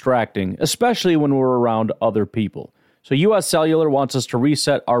amazingly distracting, especially when we're around other people. So US Cellular wants us to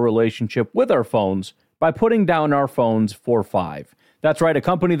reset our relationship with our phones by putting down our phones for $5. That's right, a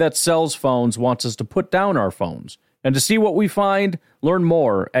company that sells phones wants us to put down our phones. And to see what we find, learn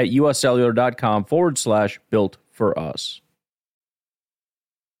more at uscellular.com/built for us.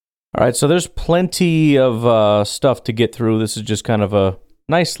 All right, so there's plenty of stuff to get through. This is just kind of a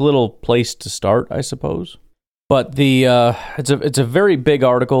nice little place to start, I suppose. But it's a very big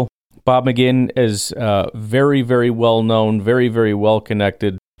article. Bob McGinn is very, very well known, very, very well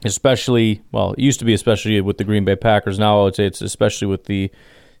connected, especially, well, it used to be especially with the Green Bay Packers. Now I would say it's especially with the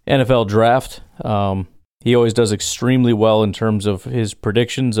NFL draft. He always does extremely well in terms of his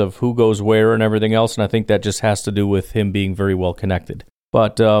predictions of who goes where and everything else, and I think that just has to do with him being very well connected.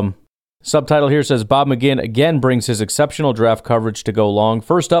 But subtitle here says, Bob McGinn again brings his exceptional draft coverage to go long.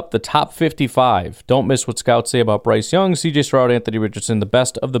 First up, the top 55. Don't miss what scouts say about Bryce Young, C.J. Stroud, Anthony Richardson, the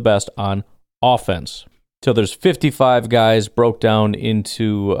best of the best on offense. So there's 55 guys broke down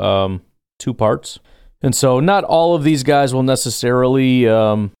into 2 parts. And so not all of these guys will necessarily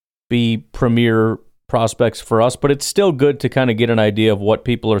be premier prospects for us, but it's still good to kind of get an idea of what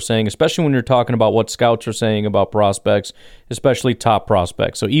people are saying, especially when you're talking about what scouts are saying about prospects, especially top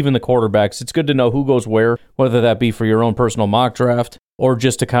prospects. So even the quarterbacks, it's good to know who goes where, whether that be for your own personal mock draft or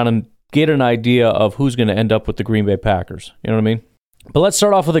just to kind of get an idea of who's going to end up with the Green Bay Packers. You know what I mean? But let's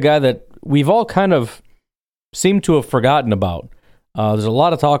start off with a guy that we've all kind of seemed to have forgotten about. There's a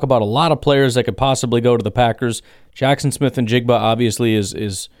lot of talk about a lot of players that could possibly go to the Packers. Jackson Smith-Njigba obviously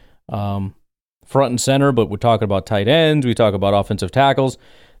is front and center, but we're talking about tight ends, we talk about offensive tackles.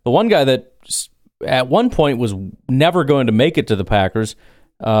 The one guy that at one point was never going to make it to the Packers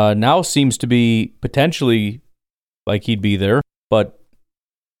now seems to be potentially like he'd be there, but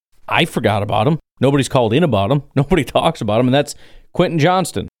I forgot about him. Nobody's called in about him. Nobody talks about him, and that's Quentin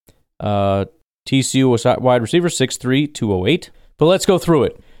Johnston. TCU was wide receiver, 6'3", 208. But let's go through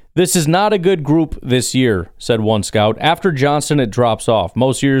it. This is not a good group this year, said one scout. After Johnston, it drops off.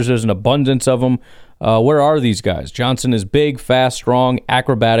 Most years there's an abundance of them. Where are these guys? Johnson is big, fast, strong,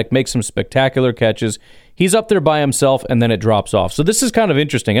 acrobatic, makes some spectacular catches. He's up there by himself, and then it drops off. So this is kind of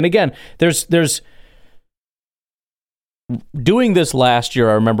interesting. And again, there's doing this last year,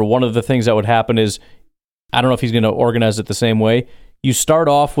 I remember one of the things that would happen is, I don't know if he's going to organize it the same way. You start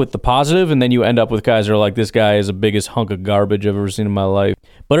off with the positive, and then you end up with guys that are like, this guy is the biggest hunk of garbage I've ever seen in my life.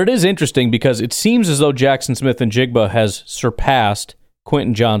 But it is interesting because it seems as though Jackson Smith-Njigba has surpassed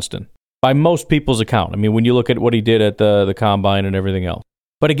Quentin Johnston by most people's account. I mean, when you look at what he did at the Combine and everything else.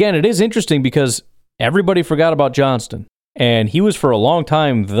 But again, it is interesting because everybody forgot about Johnston, and he was for a long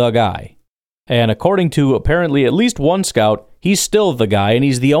time the guy. And according to apparently at least one scout, he's still the guy, and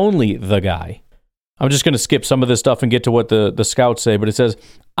he's the only the guy. I'm just going to skip some of this stuff and get to what the scouts say, but it says,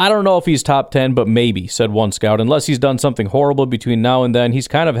 I don't know if he's top 10, but maybe, said one scout. Unless he's done something horrible between now and then, he's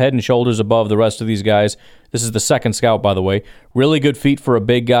kind of head and shoulders above the rest of these guys. This is the second scout, by the way. Really good feet for a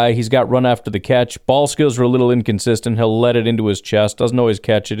big guy. He's got run after the catch. Ball skills are a little inconsistent. He'll let it into his chest. Doesn't always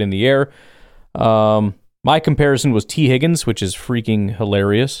catch it in the air. My comparison was T. Higgins, which is freaking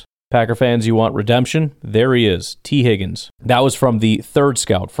hilarious. Packer fans, you want redemption? There he is, T. Higgins. That was from the third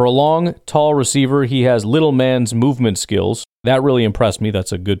scout. For a long, tall receiver, he has little man's movement skills. That really impressed me.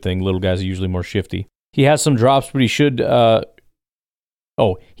 That's a good thing. Little guys are usually more shifty. He has some drops, but he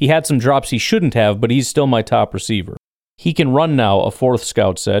had some drops he shouldn't have, but he's still my top receiver. He can run now, a fourth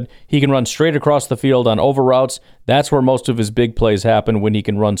scout said. He can run straight across the field on over routes. That's where most of his big plays happen, when he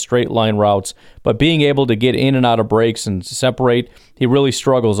can run straight line routes. But being able to get in and out of breaks and separate, he really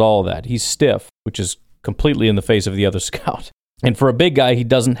struggles all of that. He's stiff, which is completely in the face of the other scout. And for a big guy, he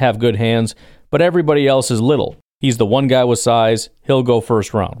doesn't have good hands, but everybody else is little. He's the one guy with size. He'll go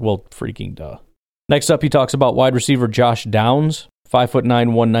first round. Well, freaking duh. Next up, he talks about wide receiver Josh Downs, 5'9",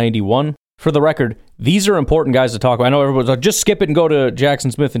 191. For the record, these are important guys to talk about. I know everyone's like, just skip it and go to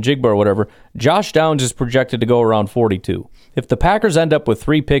Jackson Smith-Njigba or whatever. Josh Downs is projected to go around 42. If the Packers end up with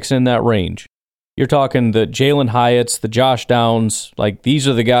 3 picks in that range, you're talking the Jalen Hyatts, the Josh Downs, like these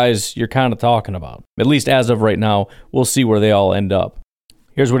are the guys you're kind of talking about. At least as of right now, we'll see where they all end up.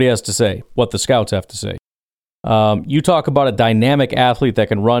 Here's what he has to say, what the scouts have to say. You talk about a dynamic athlete that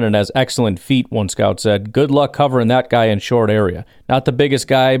can run and has excellent feet, one scout said. Good luck covering that guy in short area. Not the biggest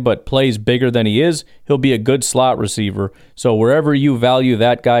guy, but plays bigger than he is. He'll be a good slot receiver. So wherever you value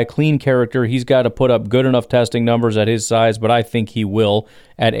that guy, clean character, he's got to put up good enough testing numbers at his size, but I think he will.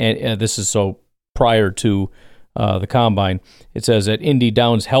 This is so prior to the Combine. It says that Indy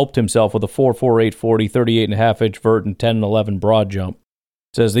Downs helped himself with a 4.48 40, 38.5-inch vert, and 10-11 broad jump.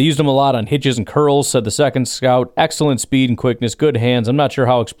 Says they used him a lot on hitches and curls, said the second scout. Excellent speed and quickness, good hands. I'm not sure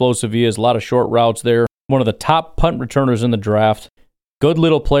how explosive he is. A lot of short routes there. One of the top punt returners in the draft. Good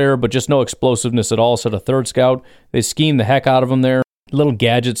little player, but just no explosiveness at all, said a third scout. They schemed the heck out of him there. Little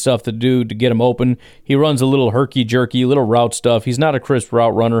gadget stuff to do to get him open. He runs a little herky-jerky, little route stuff. He's not a crisp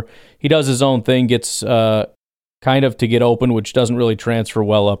route runner. He does his own thing, gets kind of to get open, which doesn't really transfer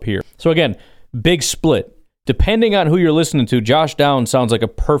well up here. So again, big split. Depending on who you're listening to, Josh Downs sounds like a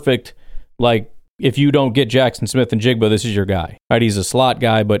perfect, like, if you don't get Jackson Smith-Njigba, this is your guy. Right? He's a slot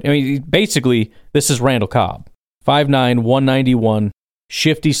guy, but I mean, basically, this is Randall Cobb. 5'9", 191,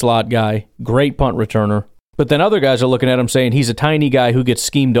 shifty slot guy, great punt returner. But then other guys are looking at him saying he's a tiny guy who gets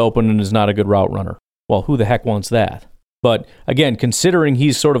schemed open and is not a good route runner. Well, who the heck wants that? But again, considering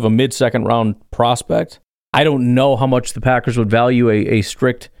he's sort of a mid-second round prospect, I don't know how much the Packers would value a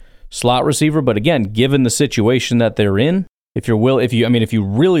strict slot receiver, but again, given the situation that they're in, if you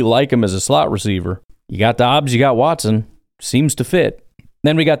really like him as a slot receiver, you got Dobbs, you got Watson, seems to fit.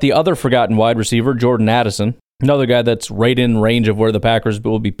 Then we got the other forgotten wide receiver, Jordan Addison, another guy that's right in range of where the Packers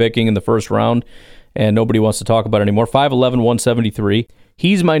will be picking in the first round, and nobody wants to talk about it anymore. 5'11", 173.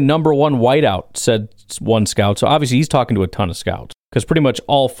 He's my number one whiteout, said one scout. So obviously he's talking to a ton of scouts, because pretty much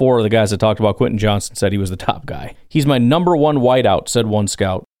all 4 of the guys that talked about Quentin Johnston said he was the top guy. He's my number one whiteout, said one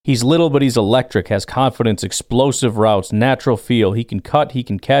scout. He's little, but he's electric, has confidence, explosive routes, natural feel. He can cut, he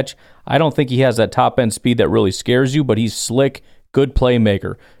can catch. I don't think he has that top-end speed that really scares you, but he's slick, good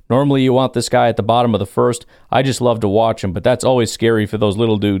playmaker. Normally you want this guy at the bottom of the first. I just love to watch him, but that's always scary for those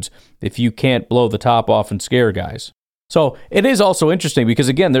little dudes if you can't blow the top off and scare guys. So it is also interesting because,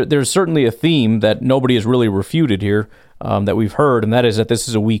 again, there's certainly a theme that nobody has really refuted here that we've heard, and that is that this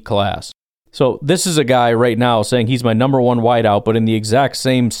is a weak class. So this is a guy right now saying he's my number one wideout, but in the exact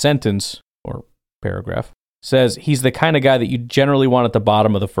same sentence or paragraph says he's the kind of guy that you generally want at the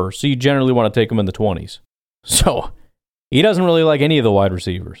bottom of the first. So you generally want to take him in the 20s. So he doesn't really like any of the wide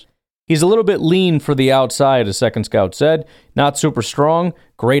receivers. He's a little bit lean for the outside, a second scout said. Not super strong,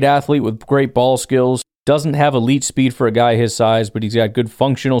 great athlete with great ball skills. Doesn't have elite speed for a guy his size, but he's got good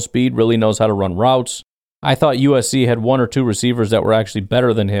functional speed, really knows how to run routes. I thought USC had one or two receivers that were actually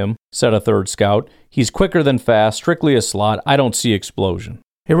better than him, said a third scout. He's quicker than fast, strictly a slot. I don't see explosion.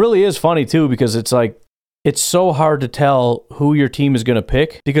 It really is funny, too, because it's like, it's so hard to tell who your team is going to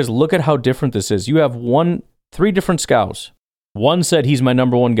pick, because look at how different this is. You have three different scouts. One said he's my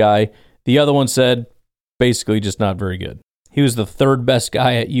number one guy. The other one said basically just not very good. He was the third best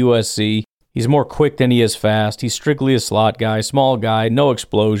guy at USC. He's more quick than he is fast. He's strictly a slot guy, small guy, no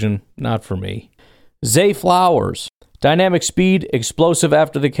explosion. Not for me. Zay Flowers. Dynamic speed, explosive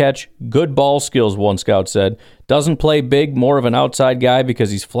after the catch, good ball skills, one scout said. Doesn't play big, more of an outside guy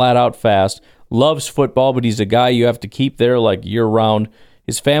because he's flat out fast. Loves football, but he's a guy you have to keep there like year-round.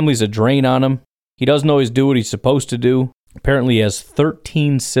 His family's a drain on him. He doesn't always do what he's supposed to do. Apparently he has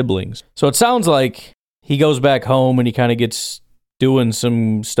 13 siblings. So it sounds like he goes back home and he kind of gets doing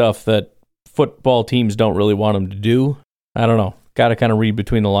some stuff that football teams don't really want him to do. I don't know. Got to kind of read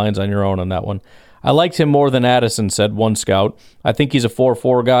between the lines on your own on that one. I liked him more than Addison, said one scout. I think he's a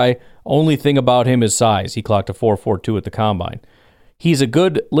 4.4 guy. Only thing about him is size. He clocked a 4.42 at the combine. He's a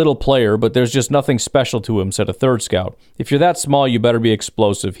good little player, but there's just nothing special to him, said a third scout. If you're that small, you better be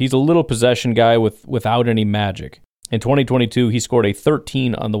explosive. He's a little possession guy without any magic. In 2022, he scored a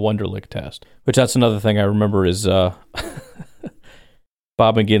 13 on the Wonderlic test, which that's another thing I remember is Bob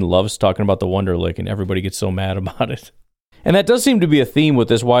McGinn loves talking about the Wonderlic, and everybody gets so mad about it. And that does seem to be a theme with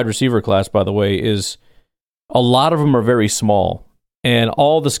this wide receiver class, by the way, is a lot of them are very small. And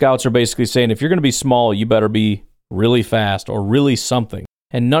all the scouts are basically saying, if you're going to be small, you better be really fast or really something.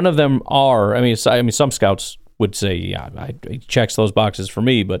 And none of them are. I mean, some scouts would say, yeah, he checks those boxes for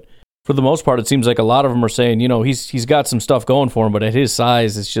me, but for the most part, it seems like a lot of them are saying, you know, he's got some stuff going for him, but at his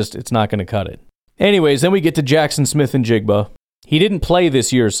size, it's not going to cut it. Anyways, then we get to Jackson Smith-Njigba. He didn't play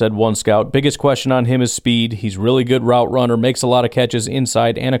this year, said one scout. Biggest question on him is speed. He's really good route runner, makes a lot of catches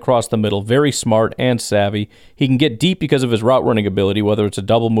inside and across the middle, very smart and savvy. He can get deep because of his route running ability, whether it's a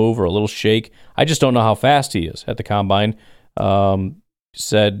double move or a little shake. I just don't know how fast he is at the combine.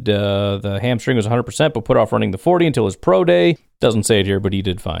 Said the hamstring was 100%, but put off running the 40 until his pro day. Doesn't say it here, but he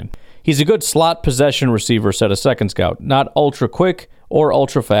did fine. He's a good slot possession receiver, said a second scout. Not ultra quick or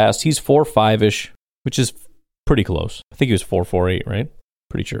ultra fast. He's 4.5-ish, which is pretty close. I think he was 4.48, right?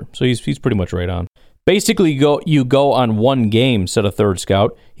 Pretty sure. So he's pretty much right on. Basically, you go on one game, said a third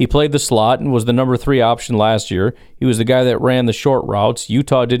scout. He played the slot and was the number 3 option last year. He was the guy that ran the short routes.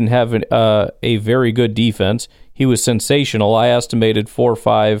 Utah didn't have a very good defense. He was sensational. I estimated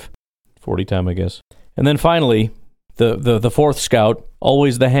 4.5, 40 time, I guess. And then finally, the fourth scout,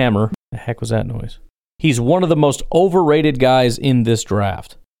 always the hammer. The heck was that noise? He's one of the most overrated guys in this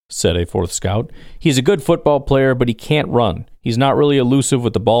draft, said a fourth scout. He's a good football player, but he can't run. He's not really elusive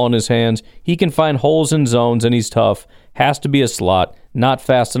with the ball in his hands. He can find holes in zones, and he's tough. Has to be a slot, not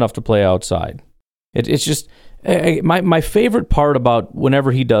fast enough to play outside. It's just, my favorite part about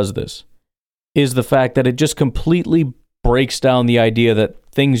whenever he does this is the fact that it just completely breaks down the idea that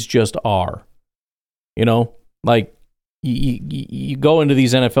things just are. You know, like you go into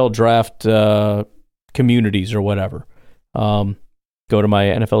these NFL draft communities or whatever. Go to my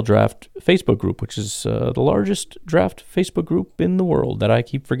NFL Draft Facebook group, which is the largest draft Facebook group in the world that I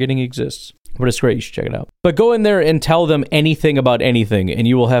keep forgetting exists. But it's great. You should check it out. But go in there and tell them anything about anything, and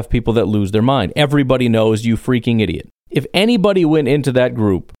you will have people that lose their mind. Everybody knows, you freaking idiot. If anybody went into that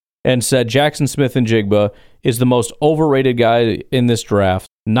group and said Jackson Smith-Njigba is the most overrated guy in this draft,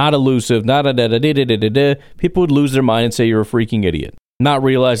 not elusive, not a da-da-da-da-da-da-da, people would lose their mind and say you're a freaking idiot, not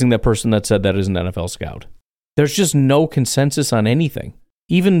realizing that person that said that is an NFL scout. There's just no consensus on anything,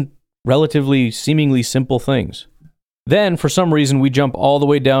 even relatively seemingly simple things. Then, for some reason, we jump all the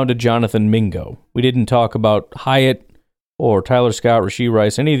way down to Jonathan Mingo. We didn't talk about Hyatt or Tyler Scott, Rashee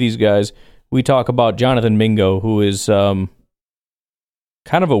Rice, any of these guys. We talk about Jonathan Mingo, who is kind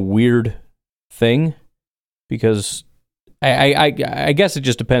of a weird thing, because I guess it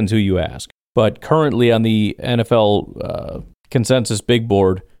just depends who you ask. But currently on the NFL consensus big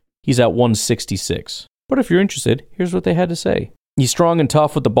board, he's at 166. But if you're interested, here's what they had to say. He's strong and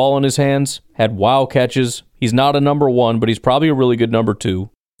tough with the ball in his hands, had wow catches. He's not a number 1, but he's probably a really good number 2.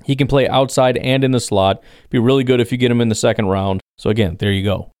 He can play outside and in the slot. Be really good if you get him in the second round. So again, there you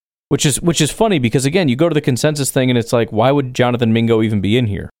go. Which is funny because, again, you go to the consensus thing and it's like, why would Jonathan Mingo even be in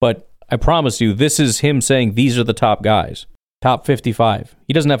here? But I promise you, this is him saying these are the top guys. Top 55.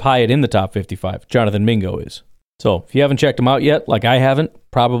 He doesn't have Hyatt in the top 55. Jonathan Mingo is. So if you haven't checked him out yet, like I haven't,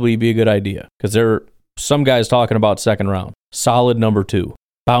 probably be a good idea. Because there are some guys talking about second round. Solid number 2.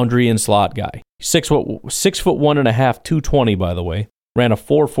 boundary and slot guy. 6'1.5", 220, by the way. Ran a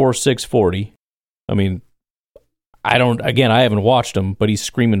 4.46 40. I mean, I haven't watched him, but he's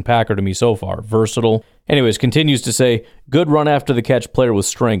screaming Packer to me so far. Versatile. Anyways, continues to say, good run after the catch player with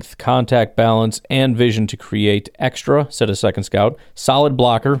strength, contact balance, and vision to create extra, said a second scout. Solid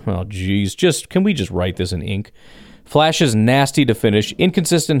blocker. Oh, geez. Can we just write this in ink? Flashes nasty to finish.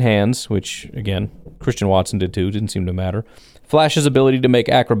 Inconsistent hands, which, again, Christian Watson did too. Didn't seem to matter. Flashes ability to make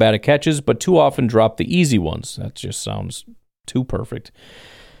acrobatic catches, but too often drop the easy ones. That just sounds too perfect.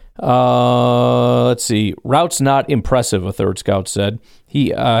 Let's see. Routes not impressive, a third scout said. He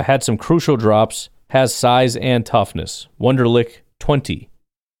had some crucial drops, has size and toughness. Wonderlic 20,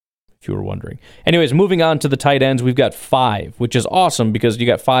 if you were wondering. Anyways, moving on to the tight ends, we've got 5, which is awesome because you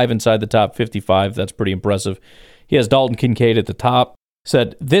got 5 inside the top 55. That's pretty impressive. He has Dalton Kincaid at the top.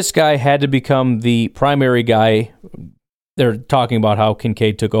 Said this guy had to become the primary guy. They're talking about how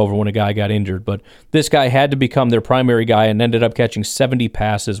Kincaid took over when a guy got injured, but this guy had to become their primary guy and ended up catching 70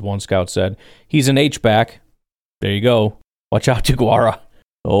 passes, one scout said. He's an H-back. There you go. Watch out, Jaguara.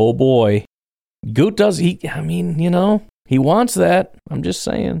 Oh, boy. Goot he wants that. I'm just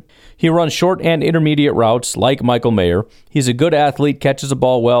saying. He runs short and intermediate routes like Michael Mayer. He's a good athlete, catches the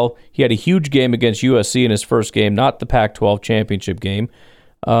ball well. He had a huge game against USC in his first game, not the Pac-12 championship game.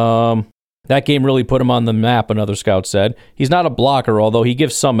 That game really put him on the map, another scout said. He's not a blocker, although he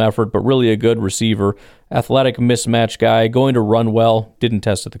gives some effort, but really a good receiver. Athletic mismatch guy, going to run well. Didn't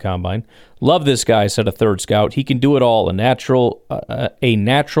test at the combine. Love this guy, said a third scout. He can do it all, a natural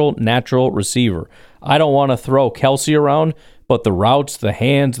receiver. I don't want to throw Kelsey around, but the routes, the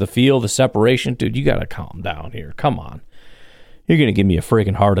hands, the feel, the separation, dude, you got to calm down here. Come on. You're going to give me a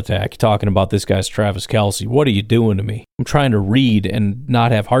freaking heart attack talking about this guy's Travis Kelsey. What are you doing to me? I'm trying to read and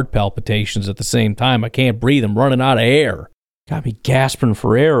not have heart palpitations at the same time. I can't breathe. I'm running out of air. Got me gasping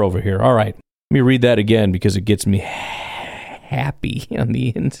for air over here. All right. Let me read that again because it gets me happy on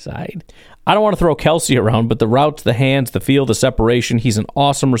the inside. I don't want to throw Kelsey around, but the routes, the hands, the feel, the separation, he's an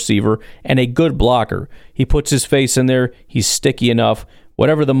awesome receiver and a good blocker. He puts his face in there. He's sticky enough.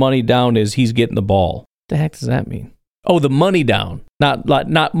 Whatever the money down is, he's getting the ball. What the heck does that mean? Oh, the money down.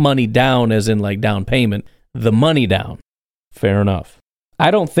 Not money down as in like down payment. The money down. Fair enough.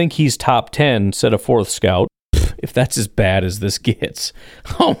 I don't think he's top 10, said a fourth scout. If that's as bad as this gets.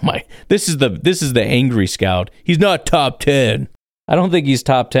 Oh my. This is the angry scout. He's not top 10. I don't think he's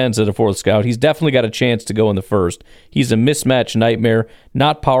top 10, said a fourth scout. He's definitely got a chance to go in the first. He's a mismatch nightmare.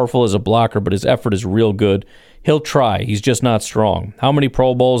 Not powerful as a blocker, but his effort is real good. He'll try. He's just not strong. How many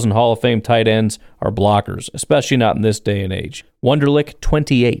Pro Bowls and Hall of Fame tight ends are blockers, especially not in this day and age? Wonderlic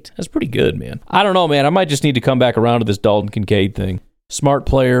 28. That's pretty good, man. I don't know, man. I might just need to come back around to this Dalton Kincaid thing. Smart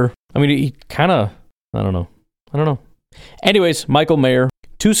player. I mean, he kind of, I don't know. Anyways, Michael Mayer.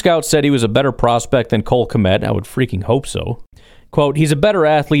 2 scouts said he was a better prospect than Cole Kmet. I would freaking hope so. Quote, he's a better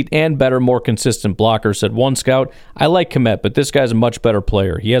athlete and better, more consistent blocker, said one scout. I like Kmet, but this guy's a much better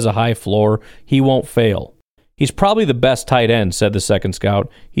player. He has a high floor. He won't fail. He's probably the best tight end, said the second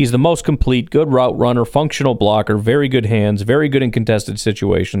scout. He's the most complete, good route runner, functional blocker, very good hands, very good in contested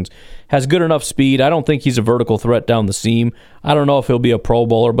situations, has good enough speed. I don't think he's a vertical threat down the seam. I don't know if he'll be a Pro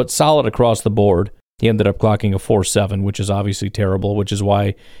Bowler, but solid across the board. He ended up clocking a 4.7, which is obviously terrible, which is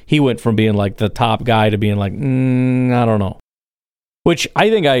why he went from being like the top guy to being like, I don't know. Which I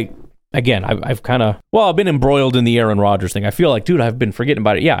think I've kind of, I've been embroiled in the Aaron Rodgers thing. I feel like, dude, I've been forgetting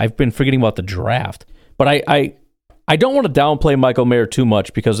about it. Yeah, I've been forgetting about the draft. But I don't want to downplay Michael Mayer too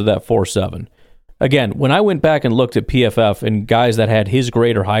much because of that 4.7. Again, when I went back and looked at PFF and guys that had his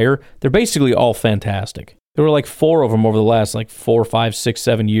grade or higher, they're basically all fantastic. There were like 4 of them over the last like 4, 5, 6,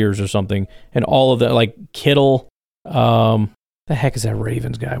 7 years or something. And all of that, like Kittle, the heck is that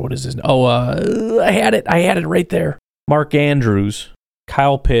Ravens guy? What is his name? Oh, I had it right there. Mark Andrews,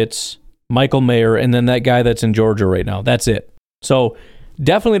 Kyle Pitts, Michael Mayer, and then that guy that's in Georgia right now. That's it. So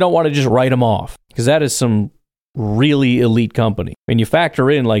definitely don't want to just write him off because that is some really elite company. And you factor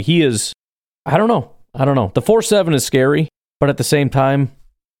in like he is, I don't know. The 4.7 is scary, but at the same time,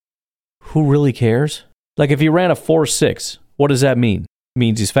 who really cares? Like if he ran a 4.6, what does that mean? It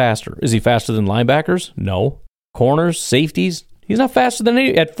means he's faster. Is he faster than linebackers? No. Corners, safeties? He's not faster than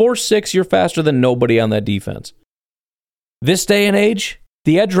any. At 4.6, you're faster than nobody on that defense. This day and age,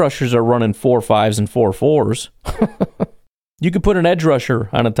 the edge rushers are running 4.5s and 4.4s. You could put an edge rusher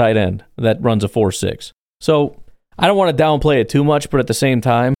on a tight end that runs a 4.6. So I don't want to downplay it too much, but at the same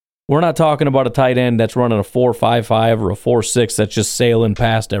time, we're not talking about a tight end that's running a 4.55 or a 4.6 that's just sailing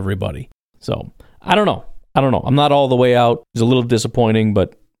past everybody. So I don't know. I'm not all the way out. It's a little disappointing,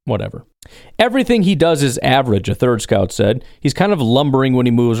 but whatever. Everything he does is average, a third scout said. He's kind of lumbering when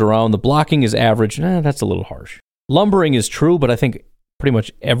he moves around. The blocking is average. That's a little harsh. Lumbering is true, but I think pretty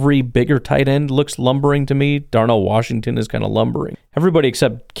much every bigger tight end looks lumbering to me. Darnell Washington is kind of lumbering. Everybody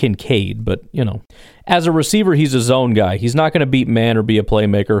except Kincaid, but, As a receiver, he's a zone guy. He's not going to beat man or be a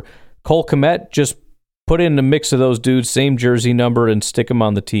playmaker. Cole Kmet, just put in a mix of those dudes, same jersey number, and stick him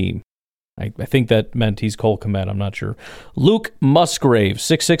on the team. I think that meant he's Cole Kmet. I'm not sure. Luke Musgrave,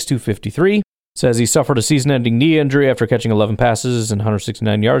 6'6", 253, says he suffered a season-ending knee injury after catching 11 passes and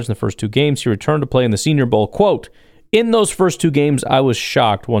 169 yards in the first 2 games. He returned to play in the Senior Bowl. Quote, "In those first 2 games, I was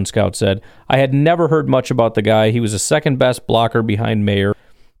shocked," one scout said. "I had never heard much about the guy. He was the second-best blocker behind Mayer.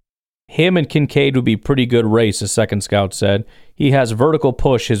 Him and Kincaid would be pretty good race," a second scout said. "He has vertical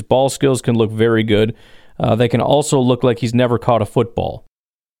push. His ball skills can look very good. They can also look like he's never caught a football."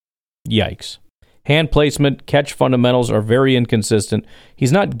 Yikes. Hand placement, catch fundamentals are very inconsistent.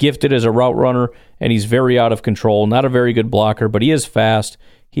 He's not gifted as a route runner, and he's very out of control. Not a very good blocker, but he is fast.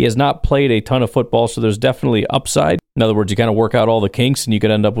 He has not played a ton of football, so there's definitely upside. In other words, you kind of work out all the kinks, and you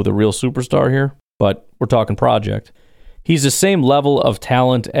could end up with a real superstar here. But we're talking project. He's the same level of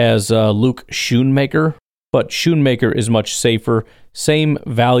talent as Luke Schoonmaker, but Schoonmaker is much safer. Same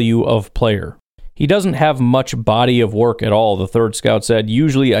value of player. He doesn't have much body of work at all, the third scout said.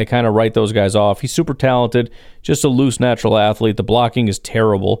 Usually I kind of write those guys off. He's super talented, just a loose natural athlete. The blocking is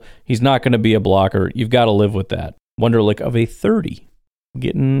terrible. He's not going to be a blocker. You've got to live with that. Wonderlic of a 30.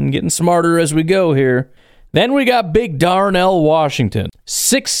 Getting smarter as we go here. Then we got big Darnell Washington.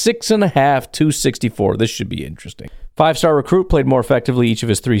 6'6.5", 264. This should be interesting. 5-star recruit, played more effectively each of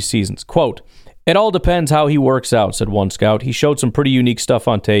his 3 seasons. Quote, "It all depends how he works out," said one scout. "He showed some pretty unique stuff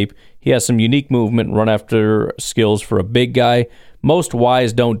on tape. He has some unique movement and run-after skills for a big guy. Most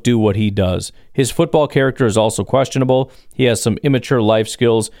Ys don't do what he does. His football character is also questionable. He has some immature life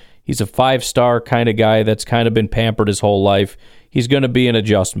skills. He's a 5-star kind of guy that's kind of been pampered his whole life. He's going to be an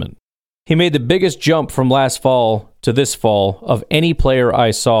adjustment. He made the biggest jump from last fall to this fall of any player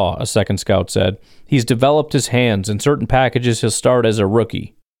I saw," a second scout said. "He's developed his hands. In certain packages, he'll start as a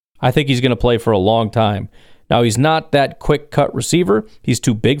rookie. I think he's going to play for a long time. Now, he's not that quick-cut receiver. He's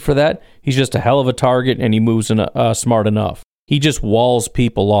too big for that. He's just a hell of a target, and he moves smart enough. He just walls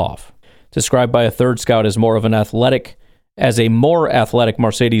people off." Described by a third scout as a more athletic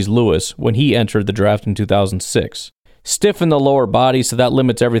Mercedes Lewis when he entered the draft in 2006. "Stiff in the lower body, so that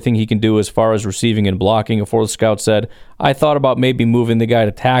limits everything he can do as far as receiving and blocking," a fourth scout said. "I thought about maybe moving the guy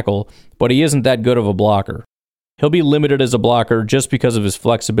to tackle, but he isn't that good of a blocker. He'll be limited as a blocker just because of his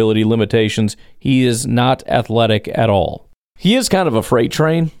flexibility limitations. He is not athletic at all." He is kind of a freight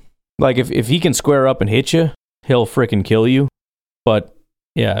train. Like, if he can square up and hit you, he'll frickin' kill you. But,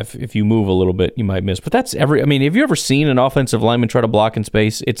 yeah, if you move a little bit, you might miss. But that's have you ever seen an offensive lineman try to block in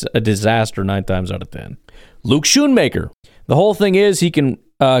space? It's a disaster 9 times out of 10. Luke Schoonmaker. The whole thing is,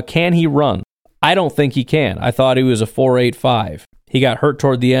 can he run? I don't think he can. I thought he was a 4.85. He got hurt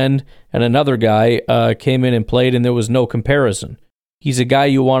toward the end, and another guy came in and played, and there was no comparison. He's a guy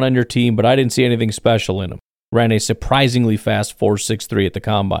you want on your team, but I didn't see anything special in him. Ran a surprisingly fast 4.63 at the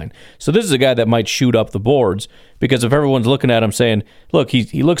combine. So this is a guy that might shoot up the boards, because if everyone's looking at him saying, look,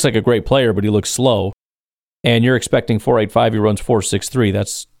 he looks like a great player, but he looks slow, and you're expecting 4.85, he runs 4.63,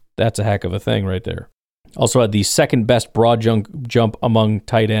 that's a heck of a thing right there. Also had the second best broad jump among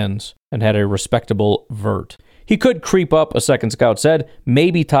tight ends and had a respectable vert. He could creep up, a second scout said,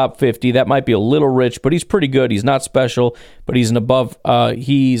 maybe top 50. That might be a little rich, but he's pretty good. He's not special, but he's above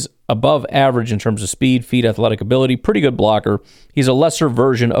average in terms of speed, feet, athletic ability. Pretty good blocker. He's a lesser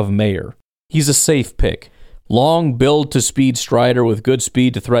version of Mayer. He's a safe pick. Long build to speed strider with good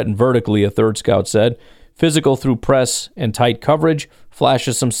speed to threaten vertically, a third scout said. Physical through press and tight coverage.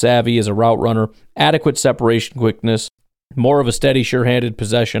 Flashes some savvy as a route runner. Adequate separation quickness. More of a steady, sure-handed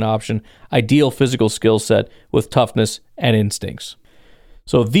possession option. Ideal physical skill set with toughness and instincts.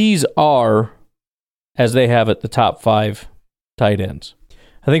 So these are, as they have it, the top 5 tight ends.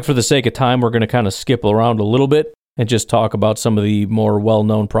 I think for the sake of time, we're going to kind of skip around a little bit and just talk about some of the more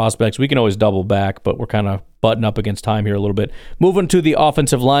well-known prospects. We can always double back, but we're kind of butting up against time here a little bit. Moving to the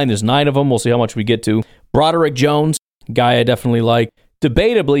offensive line, there's 9 of them. We'll see how much we get to. Broderick Jones, guy I definitely like.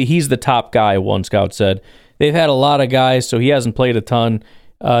 Debatably, he's the top guy, one scout said. They've had a lot of guys, so he hasn't played a ton.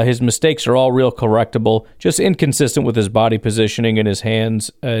 His mistakes are all real correctable, just inconsistent with his body positioning and his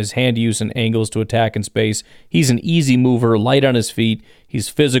hand use and angles to attack in space. He's an easy mover, light on his feet. He's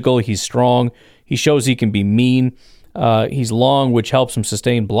physical. He's strong. He shows he can be mean. He's long, which helps him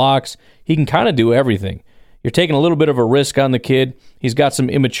sustain blocks. He can kind of do everything. You're taking a little bit of a risk on the kid. He's got some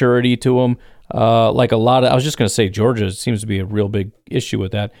immaturity to him. Like a lot of, I was just going to say Georgia seems to be a real big issue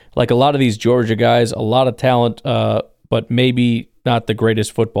with that. Like a lot of these Georgia guys, a lot of talent, but maybe not the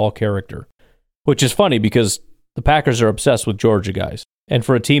greatest football character, which is funny because the Packers are obsessed with Georgia guys. And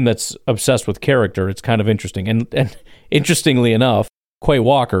for a team that's obsessed with character, it's kind of interesting. And interestingly enough, Quay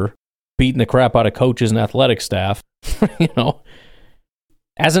Walker beating the crap out of coaches and athletic staff, you know.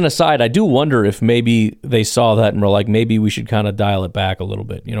 As an aside, I do wonder if maybe they saw that and were like, maybe we should kind of dial it back a little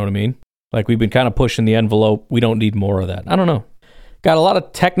bit. You know what I mean? Like we've been kind of pushing the envelope. We don't need more of that. I don't know. Got a lot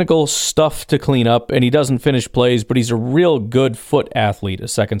of technical stuff to clean up, and he doesn't finish plays, but he's a real good foot athlete, a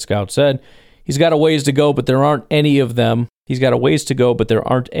second scout said. He's got a ways to go, but there aren't any of them. He's got a ways to go, but there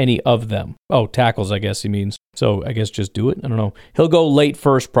aren't any of them. Oh, tackles, I guess he means. So I guess just do it. I don't know. He'll go late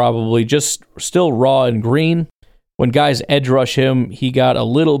first probably, just still raw and green. When guys edge rush him, he got a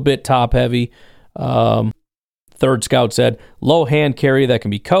little bit top heavy. Third scout said, low hand carry that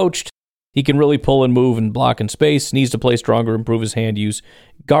can be coached. He can really pull and move and block in space. Needs to play stronger, improve his hand use.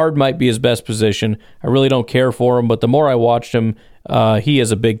 Guard might be his best position. I really don't care for him, but the more I watched him, he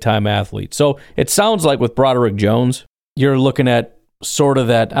is a big-time athlete. So it sounds like with Broderick Jones, you're looking at sort of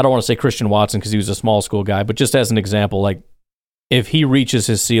that, I don't want to say Christian Watson because he was a small school guy, but just as an example, like if he reaches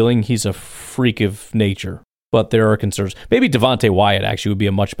his ceiling, he's a freak of nature. But there are concerns. Maybe Devontae Wyatt actually would be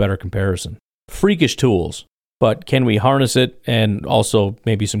a much better comparison. Freakish tools. But can we harness it, and also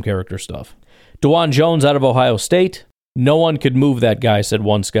maybe some character stuff? DeJuan Jones out of Ohio State. No one could move that guy, said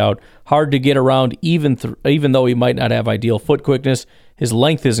one scout. Hard to get around even though he might not have ideal foot quickness. His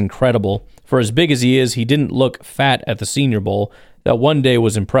length is incredible. For as big as he is, he didn't look fat at the Senior Bowl. That one day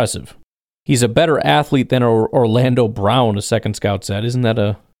was impressive. He's a better athlete than Orlando Brown, a second scout said. Is that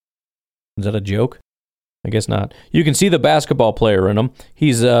a joke? I guess not. You can see the basketball player in him.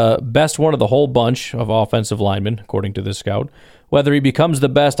 He's best one of the whole bunch of offensive linemen, according to this scout. Whether he becomes the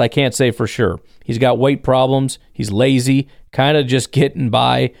best, I can't say for sure. He's got weight problems. He's lazy, kind of just getting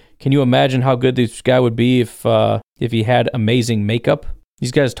by. Can you imagine how good this guy would be if he had amazing makeup?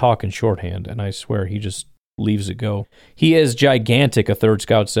 These guys talk in shorthand, and I swear he just leaves it go. He is gigantic, a third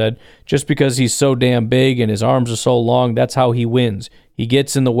scout said. Just because he's so damn big and his arms are so long, that's how he wins. He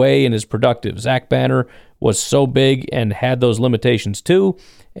gets in the way and is productive. Zach Banner was so big and had those limitations too,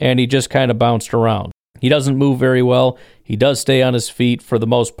 and he just kind of bounced around. He doesn't move very well. He does stay on his feet for the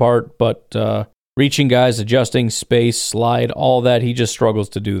most part, but reaching guys, adjusting, space, slide, all that, he just struggles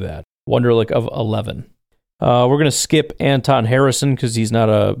to do that. Wonderlic of 11. We're going to skip Anton Harrison because he's not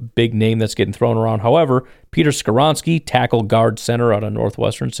a big name that's getting thrown around. However, Peter Skoronski, tackle guard center out of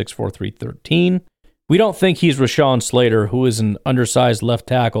Northwestern, 6'4", 313. We don't think he's Rashawn Slater, who is an undersized left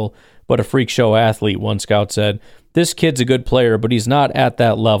tackle, but a freak show athlete, one scout said. This kid's a good player, but he's not at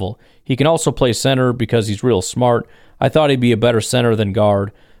that level. He can also play center because he's real smart. I thought he'd be a better center than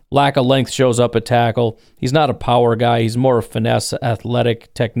guard. Lack of length shows up at tackle. He's not a power guy. He's more a finesse,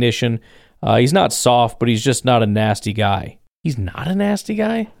 athletic technician. He's not soft, but he's just not a nasty guy. He's not a nasty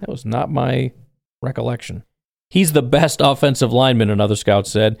guy? That was not my recollection. He's the best offensive lineman, another scout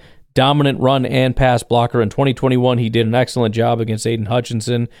said. Dominant run and pass blocker. In 2021, he did an excellent job against Aiden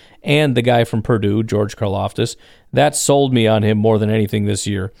Hutchinson and the guy from Purdue, George Karlaftis. That sold me on him more than anything this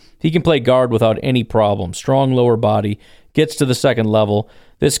year. He can play guard without any problem. Strong lower body, gets to the second level.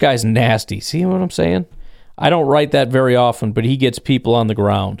 This guy's nasty. See what I'm saying? I don't write that very often, but he gets people on the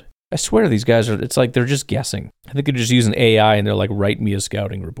ground. I swear these guys it's like they're just guessing. I think they're just using AI and they're like, write me a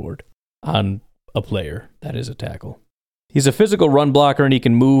scouting report on a player that is a tackle. He's a physical run blocker, and he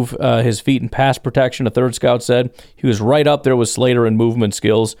can move his feet in pass protection, a third scout said. He was right up there with Slater in movement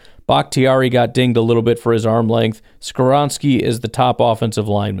skills. Bakhtiari got dinged a little bit for his arm length. Skoronski is the top offensive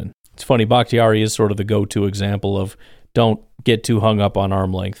lineman. It's funny, Bakhtiari is sort of the go-to example of don't get too hung up on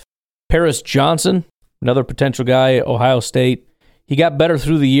arm length. Paris Johnson, another potential guy, Ohio State. He got better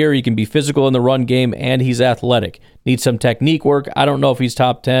through the year. He can be physical in the run game, and he's athletic. Needs some technique work. I don't know if he's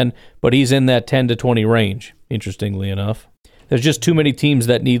top 10, but he's in that 10 to 20 range, interestingly enough. There's just too many teams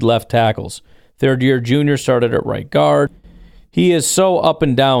that need left tackles. Third-year junior started at right guard. He is so up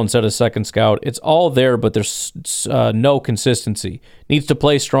and down, said a second scout. It's all there, but there's no consistency. Needs to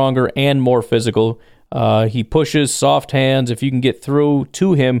play stronger and more physical. He pushes, soft hands. If you can get through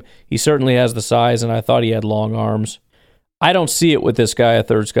to him, he certainly has the size, and I thought he had long arms. I don't see it with this guy, a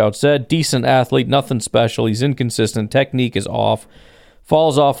third scout said. Decent athlete, nothing special. He's inconsistent. Technique is off.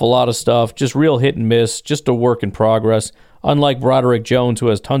 Falls off a lot of stuff. Just real hit and miss. Just a work in progress. Unlike Broderick Jones, who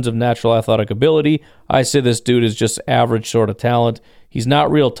has tons of natural athletic ability, I say this dude is just average sort of talent. He's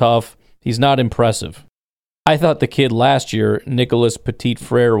not real tough. He's not impressive. I thought the kid last year, Nicholas Petit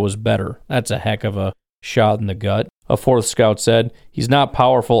Frere, was better. That's a heck of a shot in the gut. A fourth scout said, he's not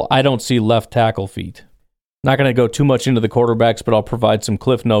powerful. I don't see left tackle feet. Not going to go too much into the quarterbacks, but I'll provide some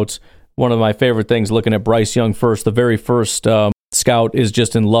cliff notes. One of my favorite things, looking at Bryce Young first, the very first scout is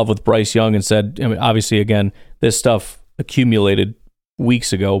just in love with Bryce Young and said, I mean, obviously, again, this stuff accumulated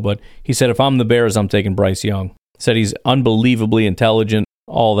weeks ago, but he said, if I'm the Bears, I'm taking Bryce Young. Said he's unbelievably intelligent,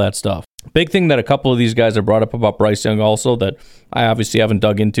 all that stuff. Big thing that a couple of these guys have brought up about Bryce Young also that I obviously haven't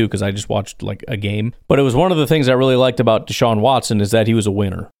dug into because I just watched like a game. But it was one of the things I really liked about Deshaun Watson is that he was a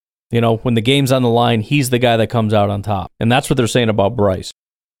winner. You know, when the game's on the line, he's the guy that comes out on top. And that's what they're saying about Bryce.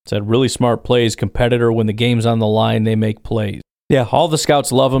 Said really smart plays, competitor. When the game's on the line, they make plays. Yeah, all the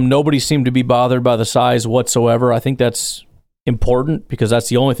scouts love him. Nobody seemed to be bothered by the size whatsoever. I think that's important because that's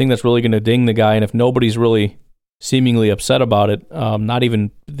the only thing that's really going to ding the guy. And if nobody's really seemingly upset about it, not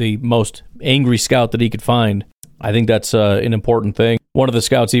even the most angry scout that he could find, I think that's an important thing. One of the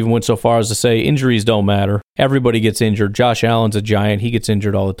scouts even went so far as to say injuries don't matter. Everybody gets injured. Josh Allen's a giant. He gets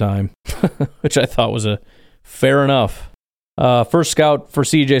injured all the time, which I thought was a fair enough. First scout for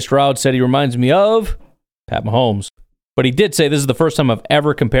C.J. Stroud said he reminds me of Pat Mahomes. But he did say this is the first time I've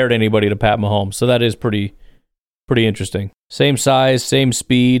ever compared anybody to Pat Mahomes. So that is pretty interesting. Same size, same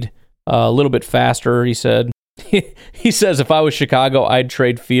speed, a little bit faster, he said. He says, if I was Chicago, I'd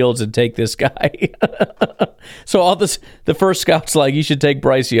trade Fields and take this guy. So all this, the first scout's like, you should take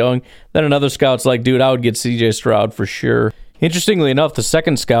Bryce Young. Then another scout's like, dude, I would get C.J. Stroud for sure. Interestingly enough, the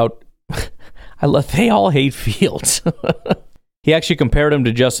second scout, they all hate Fields. He actually compared him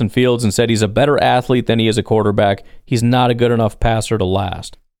to Justin Fields and said he's a better athlete than he is a quarterback. He's not a good enough passer to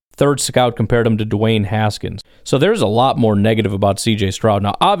last. Third scout compared him to Dwayne Haskins. So there's a lot more negative about C.J. Stroud.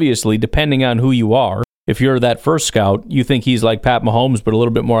 Now, obviously, depending on who you are, if you're that first scout, you think he's like Pat Mahomes, but a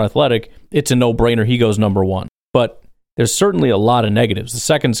little bit more athletic, it's a no-brainer. He goes number one. But there's certainly a lot of negatives. The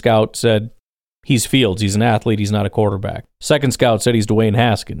second scout said he's Fields. He's an athlete. He's not a quarterback. Second scout said he's Dwayne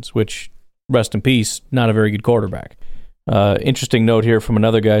Haskins, which, rest in peace, not a very good quarterback. Interesting note here from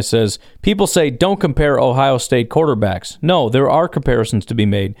another guy says, people say don't compare Ohio State quarterbacks. No, there are comparisons to be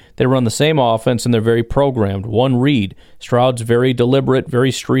made. They run the same offense and they're very programmed. One read. Stroud's very deliberate, very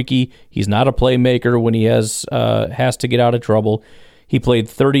streaky. He's not a playmaker when he has to get out of trouble. He played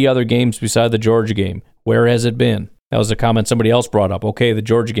 30 other games beside the Georgia game. Where has it been? That was a comment somebody else brought up. Okay, the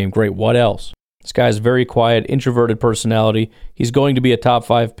Georgia game, great. What else? This guy's very quiet, introverted personality. He's going to be a top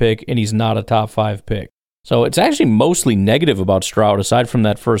 5 pick, and he's not a top 5 pick. So it's actually mostly negative about Stroud, aside from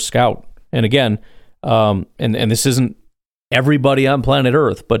that first scout. And again, and this isn't everybody on planet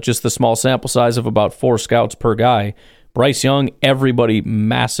Earth, but just the small sample size of about 4 scouts per guy. Bryce Young, everybody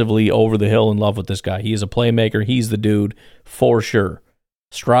massively over the hill in love with this guy. He is a playmaker. He's the dude for sure.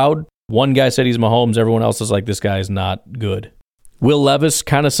 Stroud, one guy said he's Mahomes. Everyone else is like, this guy is not good. Will Levis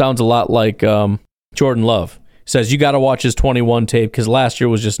kind of sounds a lot like Jordan Love. Says you got to watch his 21 tape because last year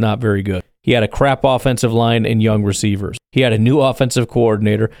was just not very good. He had a crap offensive line and young receivers. He had a new offensive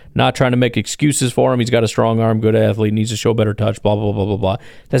coordinator, not trying to make excuses for him. He's got a strong arm, good athlete, needs to show better touch, blah, blah, blah, blah, blah.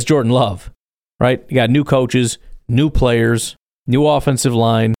 That's Jordan Love, right? You got new coaches, new players, new offensive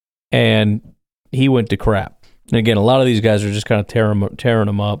line, and he went to crap. And again, a lot of these guys are just kind of tearing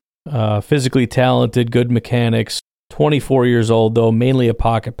them up. Physically talented, good mechanics, 24 years old, though, mainly a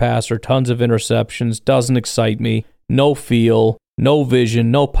pocket passer, tons of interceptions, doesn't excite me, no feel, no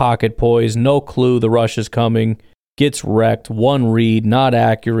vision, no pocket poise, no clue the rush is coming, gets wrecked, one read, not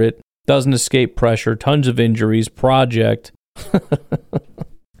accurate, doesn't escape pressure, tons of injuries, project.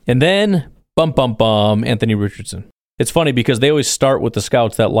 And then, Anthony Richardson. It's funny because they always start with the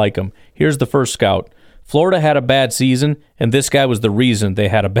scouts that like him. Here's the first scout. Florida had a bad season, and this guy was the reason they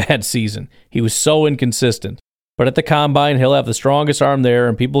had a bad season. He was so inconsistent. But at the combine, he'll have the strongest arm there,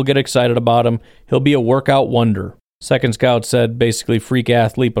 and people get excited about him. He'll be a workout wonder. Second scout said basically freak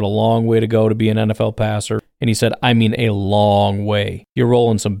athlete, but a long way to go to be an NFL passer. And he said, I mean a long way. You're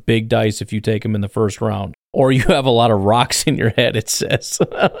rolling some big dice if you take him in the first round. Or you have a lot of rocks in your head, it says.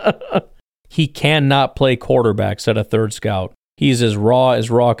 He cannot play quarterback, said a third scout. He's as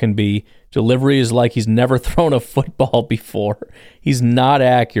raw can be. Delivery is like he's never thrown a football before. He's not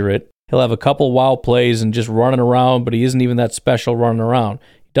accurate. He'll have a couple wild plays and just running around, but he isn't even that special running around.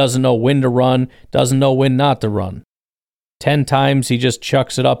 He doesn't know when to run, doesn't know when not to run. 10 times he just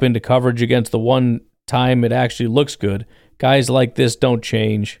chucks it up into coverage against the one time it actually looks good. Guys like this don't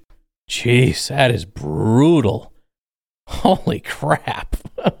change. Jeez, that is brutal. Holy crap.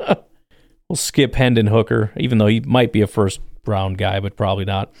 We'll skip Hendon Hooker, even though he might be a first-round guy, but probably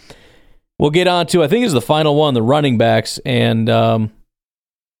not. We'll get on to, I think it's the final one, the running backs, and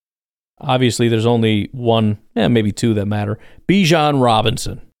obviously there's only one, maybe two that matter. Bijan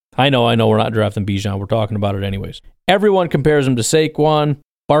Robinson. I know, we're not drafting Bijan. We're talking about it anyways. Everyone compares him to Saquon.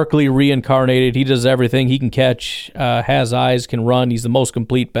 Barkley reincarnated. He does everything. He can catch, has eyes, can run. He's the most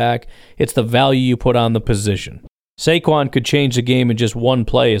complete back. It's the value you put on the position. Saquon could change the game in just one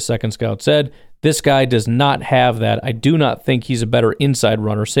play, a second scout said. This guy does not have that. I do not think he's a better inside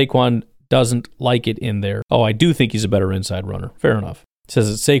runner. Saquon doesn't like it in there. Oh, I do think he's a better inside runner. Fair enough. Says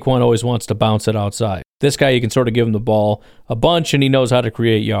that Saquon always wants to bounce it outside. This guy, you can sort of give him the ball a bunch, and he knows how to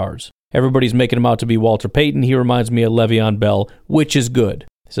create yards. Everybody's making him out to be Walter Payton. He reminds me of Le'Veon Bell, which is good.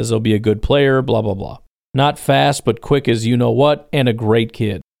 Says he'll be a good player, blah, blah, blah. Not fast, but quick as you know what, and a great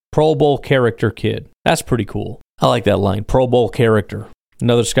kid. Pro Bowl character kid. That's pretty cool. I like that line, Pro Bowl character.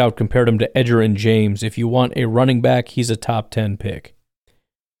 Another scout compared him to Edgerrin James. If you want a running back, he's a top 10 pick.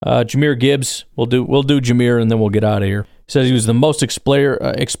 Jahmyr Gibbs, we'll do Jahmyr and then we'll get out of here. Says he was the most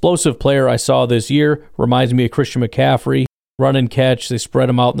explosive player I saw this year. Reminds me of Christian McCaffrey. Run and catch. They spread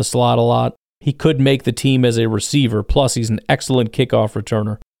him out in the slot a lot. He could make the team as a receiver. Plus, he's an excellent kickoff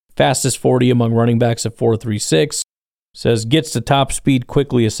returner. Fastest 40 among running backs at 4.36. Says gets to top speed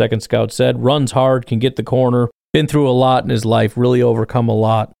quickly, a second scout said. Runs hard, can get the corner. Been through a lot in his life. Really overcome a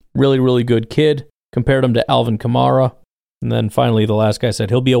lot. Really, really good kid. Compared him to Alvin Kamara. And then finally, the last guy said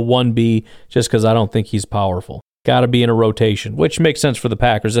he'll be a 1B just because I don't think he's powerful. Got to be in a rotation, which makes sense for the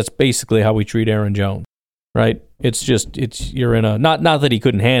Packers. That's basically how we treat Aaron Jones, right? You're in a, not that he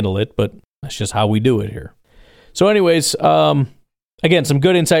couldn't handle it, but that's just how we do it here. So anyways, again, some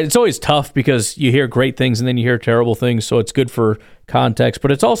good insight. It's always tough because you hear great things and then you hear terrible things, so it's good for context,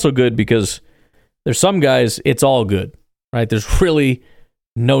 but it's also good because there's some guys, it's all good, right? There's really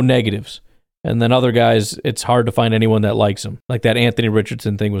no negatives. And then other guys, it's hard to find anyone that likes them. Like that Anthony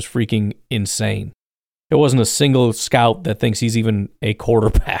Richardson thing was freaking insane. There wasn't a single scout that thinks he's even a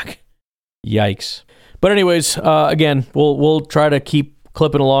quarterback. Yikes. But anyways, again, we'll try to keep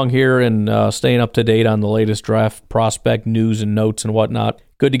clipping along here and staying up to date on the latest draft prospect news and notes and whatnot.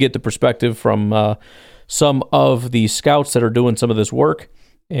 Good to get the perspective from some of the scouts that are doing some of this work.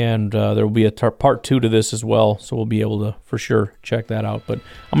 And there will be a part 2 to this as well, so we'll be able to, for sure, check that out. But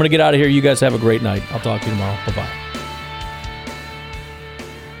I'm going to get out of here. You guys have a great night. I'll talk to you tomorrow. Bye-bye.